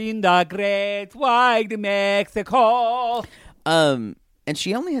venture in the great wide Mexico. And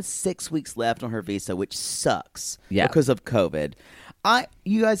she only has 6 weeks left on her visa, which sucks because of COVID.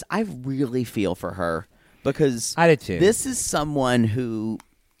 You guys, I really feel for her because I did too. This is someone who,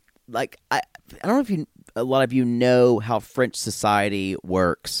 like, I don't know if a lot of you know how French society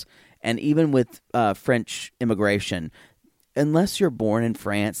works, and even with French immigration, unless you're born in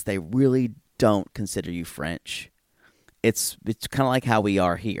France, they really don't consider you French. It's kind of like how we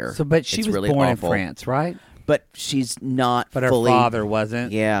are here. So, but she was really born awful. in France, right? But she's not. But fully, her father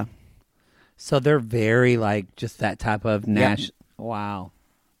wasn't. Yeah. So they're very like just that type of national. Yep. Wow.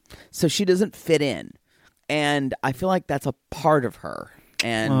 So she doesn't fit in, and I feel like that's a part of her.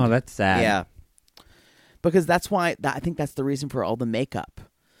 And that's sad. Yeah. Because that's why I think that's the reason for all the makeup.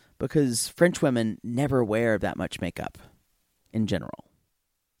 Because French women never wear that much makeup in general.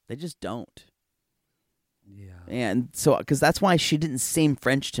 They just don't. Yeah. And so, because that's why she didn't seem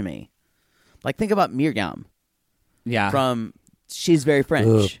French to me. Like, think about Miriam. Yeah. She's very French.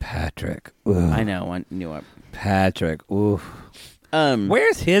 Ooh, Patrick. Ooh. I know. I knew it. Patrick. Ooh.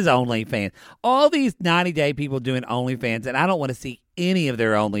 Where's his OnlyFans? All these 90-day people doing OnlyFans, and I don't want to see any of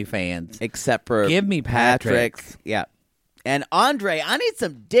their OnlyFans. Except for give me Patrick's. Yeah. And Andre, I need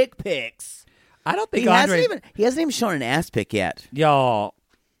some dick pics. I don't think he hasn't even shown an ass pic yet. Y'all,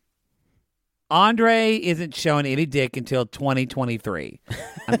 Andre isn't showing any dick until 2023.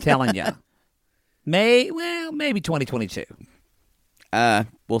 I'm telling you. Maybe 2022.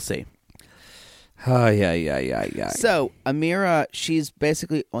 We'll see. Oh, yeah. So, Amira, she's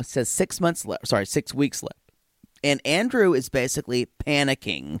basically, it says 6 weeks left. And Andrew is basically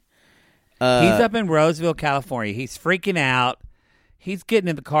panicking. He's up in Roseville, California. He's freaking out. He's getting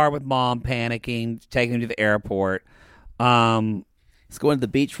in the car with Mom, panicking, taking him to the airport. He's going to the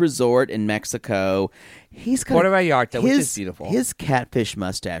beach resort in Mexico. He's got Puerto Vallarta, which is beautiful. His catfish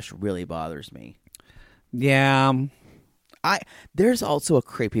mustache really bothers me. Yeah. There's also a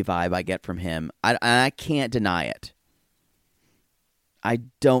creepy vibe I get from him. I can't deny it. I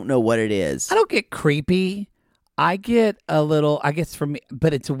don't know what it is. I don't get creepy. I get a little, I guess for me,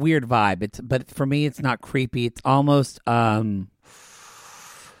 but it's a weird vibe. But for me, it's not creepy. It's almost,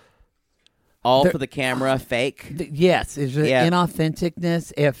 all for the camera, fake. Yes, it's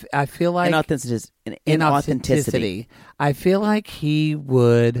inauthenticness. If I feel like inauthenticity. I feel like he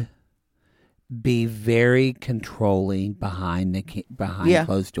would be very controlling behind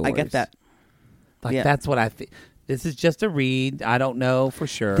closed doors. I get that. That's what I think. This is just a read. I don't know for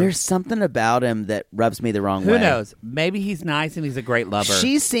sure. There's something about him that rubs me the wrong way. Who knows? Maybe he's nice and he's a great lover.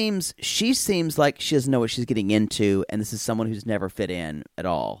 She seems like she doesn't know what she's getting into, and this is someone who's never fit in at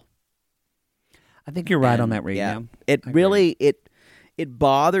all. I think you're right on that read. Yeah, it really it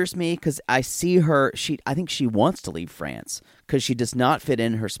bothers me because I see her. I think she wants to leave France because she does not fit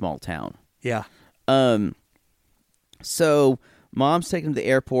in her small town. Yeah. So mom's taking him to the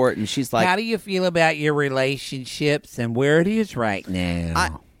airport, and she's like, "How do you feel about your relationships and where it is right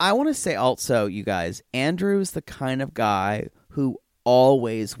now?" I want to say also, you guys, Andrew's the kind of guy who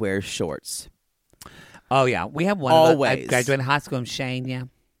always wears shorts. Oh yeah, we have one. Always. I graduated high school in Shane. Yeah.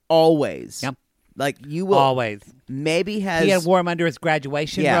 Always. Yep. Like you will always. Maybe He had wore them under his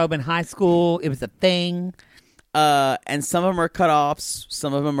graduation robe in high school. It was a thing. And some of them are cut-offs.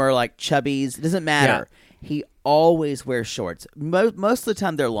 Some of them are like chubbies. It doesn't matter. Yeah. He always wears shorts. Most of the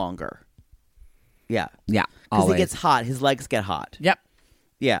time, they're longer. Yeah. Yeah. Because he gets hot. His legs get hot. Yep.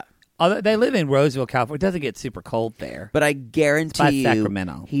 Yeah. Although they live in Roseville, California. It doesn't get super cold there. But I guarantee you,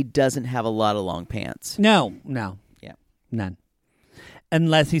 Sacramento. He doesn't have a lot of long pants. No. Yeah. None.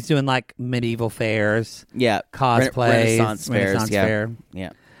 Unless he's doing like medieval fairs. Yeah. Cosplays. Renaissance fairs. Fair.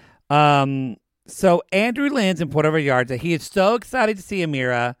 Yeah. So Andrew lands in Puerto Vallarta. He is so excited to see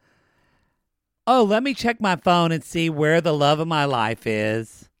Amira. Oh, let me check my phone and see where the love of my life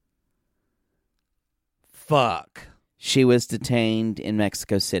is. Fuck. She was detained in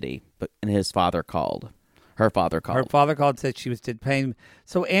Mexico City, and his father called. Her father called. Her father called and said she was detained.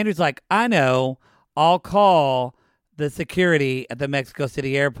 So Andrew's like, I know. I'll call the security at the Mexico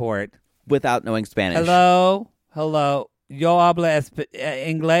City airport. Without knowing Spanish. Hello. Yo habla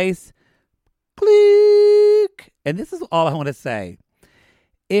inglés. Click. And this is all I want to say.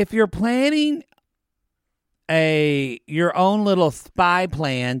 If you're planning your own little spy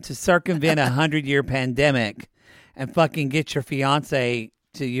plan to circumvent a 100-year pandemic and fucking get your fiance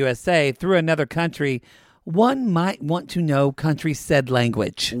to USA through another country, one might want to know country said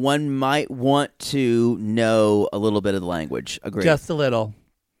language. One might want to know a little bit of the language. Agreed. Just a little.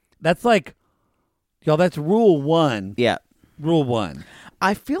 That's like, y'all, that's rule 1. Yeah. Rule 1.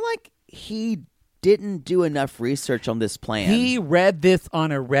 I feel like he didn't do enough research on this plan. He read this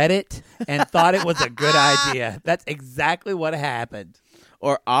on a Reddit and thought it was a good idea. That's exactly what happened.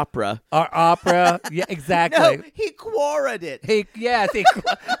 Or opera. Yeah, exactly. No, he Quora'd it.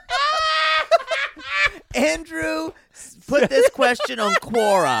 Andrew put this question on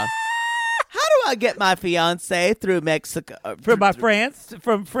Quora. How do I get my fiance through Mexico? From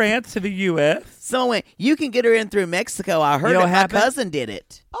France to the U.S. So wait, you can get her in through Mexico. I heard my cousin did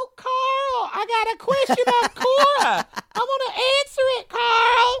it. Oh, Carl, I got a question about Quora. I'm going to answer it,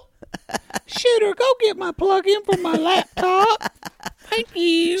 Carl. Shooter, go get my plug-in for my laptop. Thank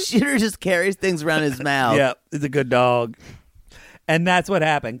you. Shooter just carries things around his mouth. Yep, he's a good dog. And that's what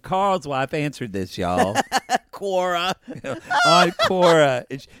happened. Carl's wife answered this, y'all. Quora. On Quora.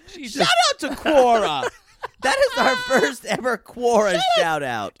 Shout out to Quora. That is our first ever Quora shout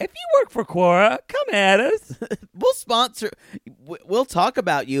out. If you work for Quora, come at us. We'll sponsor. We'll talk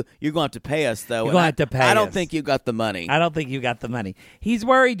about you. You're going to have to pay us, though. You're going to have to pay us. I don't think you got the money. He's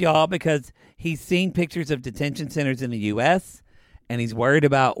worried, y'all, because he's seen pictures of detention centers in the U.S., and he's worried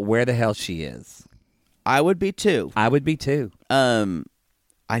about where the hell she is. I would be, too.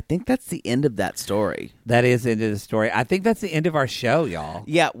 I think that's the end of that story. That is the end of the story. I think that's the end of our show, y'all.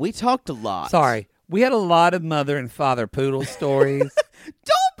 Yeah, we talked a lot. Sorry. We had a lot of mother and father poodle stories. Don't blame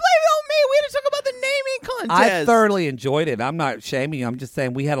it on me. We had to talk about the naming contest. I thoroughly enjoyed it. I'm not shaming you. I'm just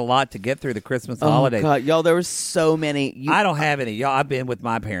saying we had a lot to get through the Christmas holidays. Oh, God. Y'all, there were so many. I don't have any. Y'all, I've been with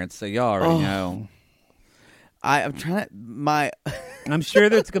my parents, so y'all already know. I'm trying to... I'm sure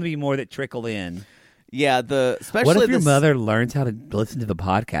there's going to be more that trickle in. Yeah, especially what if your mother learns how to listen to the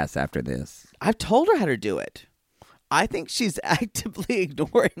podcast after this? I've told her how to do it. I think she's actively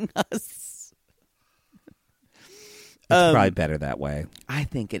ignoring us. It's probably better that way. I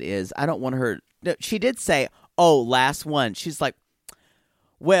think it is. I don't want her... No, she did say, last one. She's like,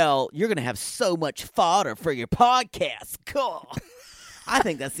 Well, you're going to have so much fodder for your podcast. Cool. I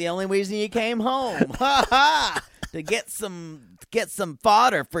think that's the only reason you came home. Ha ha! To get some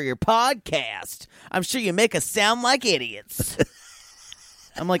fodder for your podcast. I'm sure you make us sound like idiots.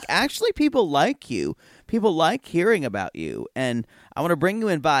 I'm like, actually, people like you. People like hearing about you. And I want to bring you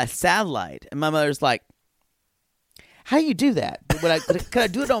in via satellite. And my mother's like, how do you do that? Could I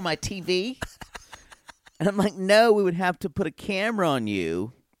do it on my TV? And I'm like, no, we would have to put a camera on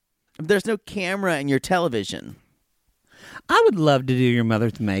you. There's no camera in your television. I would love to do your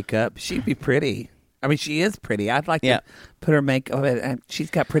mother's makeup. She'd be pretty. I mean, she is pretty. I'd like to put her makeup, and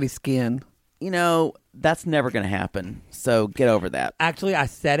she's got pretty skin. You know, that's never going to happen. So get over that. Actually, I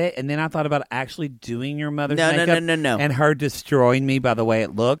said it, and then I thought about actually doing your mother's makeup. No. And her destroying me by the way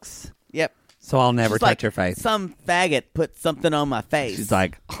it looks. Yep. So I'll never touch like, her face. Some faggot put something on my face. She's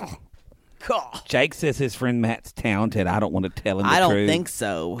like, Jake says his friend Matt's talented. I don't want to tell him the truth. I don't think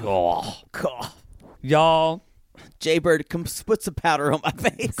so. Y'all. Jaybird put some powder on my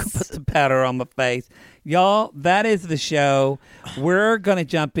face. Put some powder on my face. Y'all, that is the show. We're going to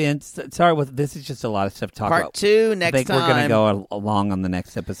jump in. Sorry, this is just a lot of stuff to talk about. Part 2 next time. I think we're going to go along on the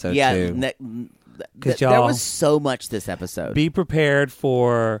next episode, too. Yeah, there was so much this episode. Be prepared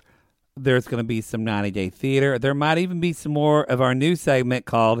for... There's going to be some 90-Day Theater. There might even be some more of our new segment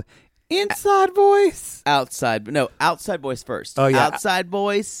called Inside Voice. Outside Voice first. Oh, yeah. Outside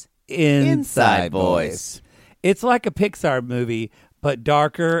Voice. Inside Voice. It's like a Pixar movie, but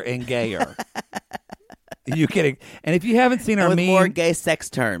darker and gayer. You kidding? And if you haven't seen our meme, more gay sex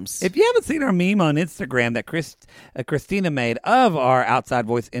terms. If you haven't seen our meme on Instagram that Christina made of our Outside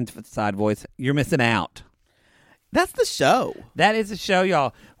Voice, Inside Voice, you're missing out. That's the show. That is the show,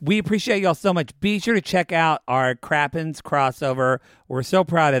 y'all. We appreciate y'all so much. Be sure to check out our Crappens crossover. We're so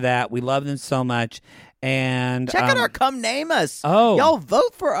proud of that. We love them so much. And check out our Come Name Us. Oh. Y'all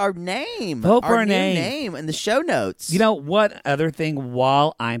vote for our name. Vote for our new name. name in the show notes. You know, what other thing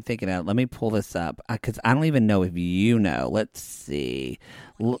while I'm thinking of it, let me pull this up because I don't even know if you know. Let's see.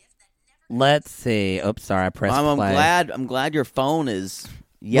 Let's see. Oops, sorry, I pressed play. I'm glad your phone is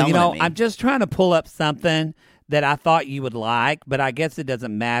yelling at me. I'm just trying to pull up something that I thought you would like, but I guess it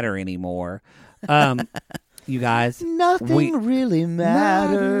doesn't matter anymore. You guys. Nothing really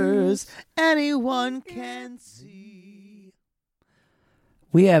matters. Anyone can see.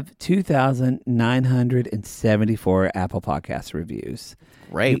 We have 2,974 Apple Podcast reviews.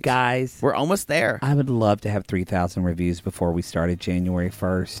 Great. You guys. We're almost there. I would love to have 3,000 reviews before we started January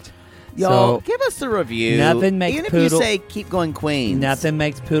 1st. Y'all, give us a review. Nothing makes Even Poodle, if you say, keep going, Queens. Nothing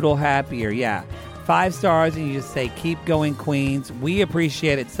makes Poodle happier. Yeah. 5 stars and you just say, keep going, Queens. We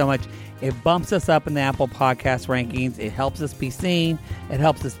appreciate it so much. It bumps us up in the Apple Podcast rankings. It helps us be seen. It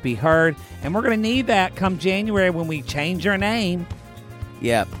helps us be heard. And we're going to need that come January when we change our name.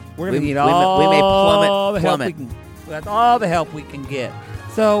 Yeah. We're going to need all we may the help we can. That's all the help we can get.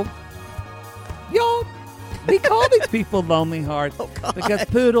 So, y'all, we call these people lonely hearts because,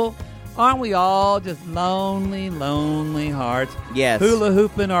 Poodle, aren't we all just lonely, lonely hearts? Yes. Hula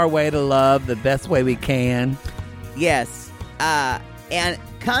hooping our way to love the best way we can. Yes. And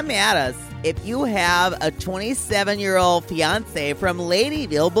come at us if you have a 27-year-old fiance from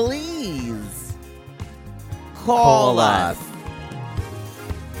Ladyville, Belize. Call us.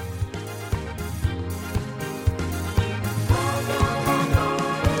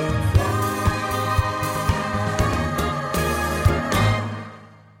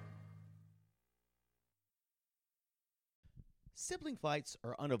 Sibling fights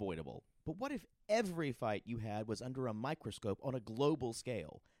are unavoidable, but what if every fight you had was under a microscope on a global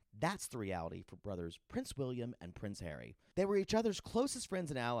scale? That's the reality for brothers Prince William and Prince Harry. They were each other's closest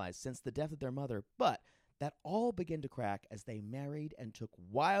friends and allies since the death of their mother, but that all began to crack as they married and took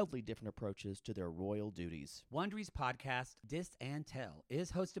wildly different approaches to their royal duties. Wondery's podcast, Dis and Tell,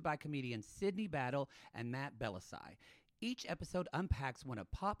 is hosted by comedians Sydney Battle and Matt Belisai. Each episode unpacks one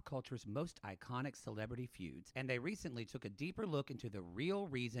of pop culture's most iconic celebrity feuds, and they recently took a deeper look into the real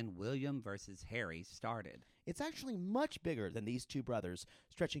reason William versus Harry started. It's actually much bigger than these two brothers,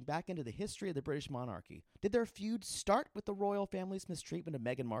 stretching back into the history of the British monarchy. Did their feud start with the royal family's mistreatment of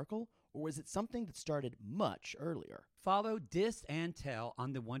Meghan Markle, or was it something that started much earlier? Follow Dis and Tell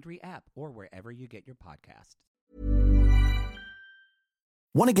on the Wondery app or wherever you get your podcasts.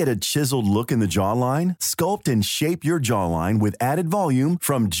 Want to get a chiseled look in the jawline? Sculpt and shape your jawline with added volume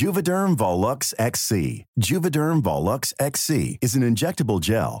from Juvederm Volux XC. Juvederm Volux XC is an injectable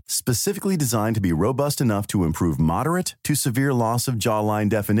gel specifically designed to be robust enough to improve moderate to severe loss of jawline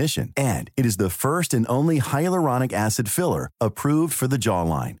definition. And it is the first and only hyaluronic acid filler approved for the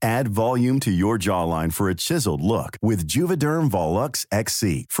jawline. Add volume to your jawline for a chiseled look with Juvederm Volux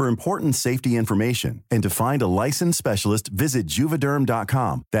XC. For important safety information and to find a licensed specialist, visit Juvederm.com.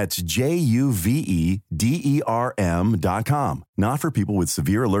 That's Juvederm.com. Not for people with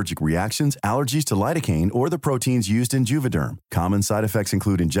severe allergic reactions, allergies to lidocaine, or the proteins used in Juvederm. Common side effects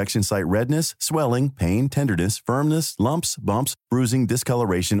include injection site redness, swelling, pain, tenderness, firmness, lumps, bumps, bruising,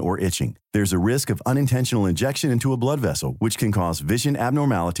 discoloration, or itching. There's a risk of unintentional injection into a blood vessel, which can cause vision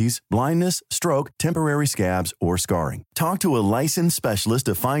abnormalities, blindness, stroke, temporary scabs, or scarring. Talk to a licensed specialist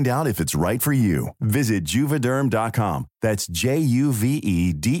to find out if it's right for you. Visit Juvederm.com. That's Juvederm.com.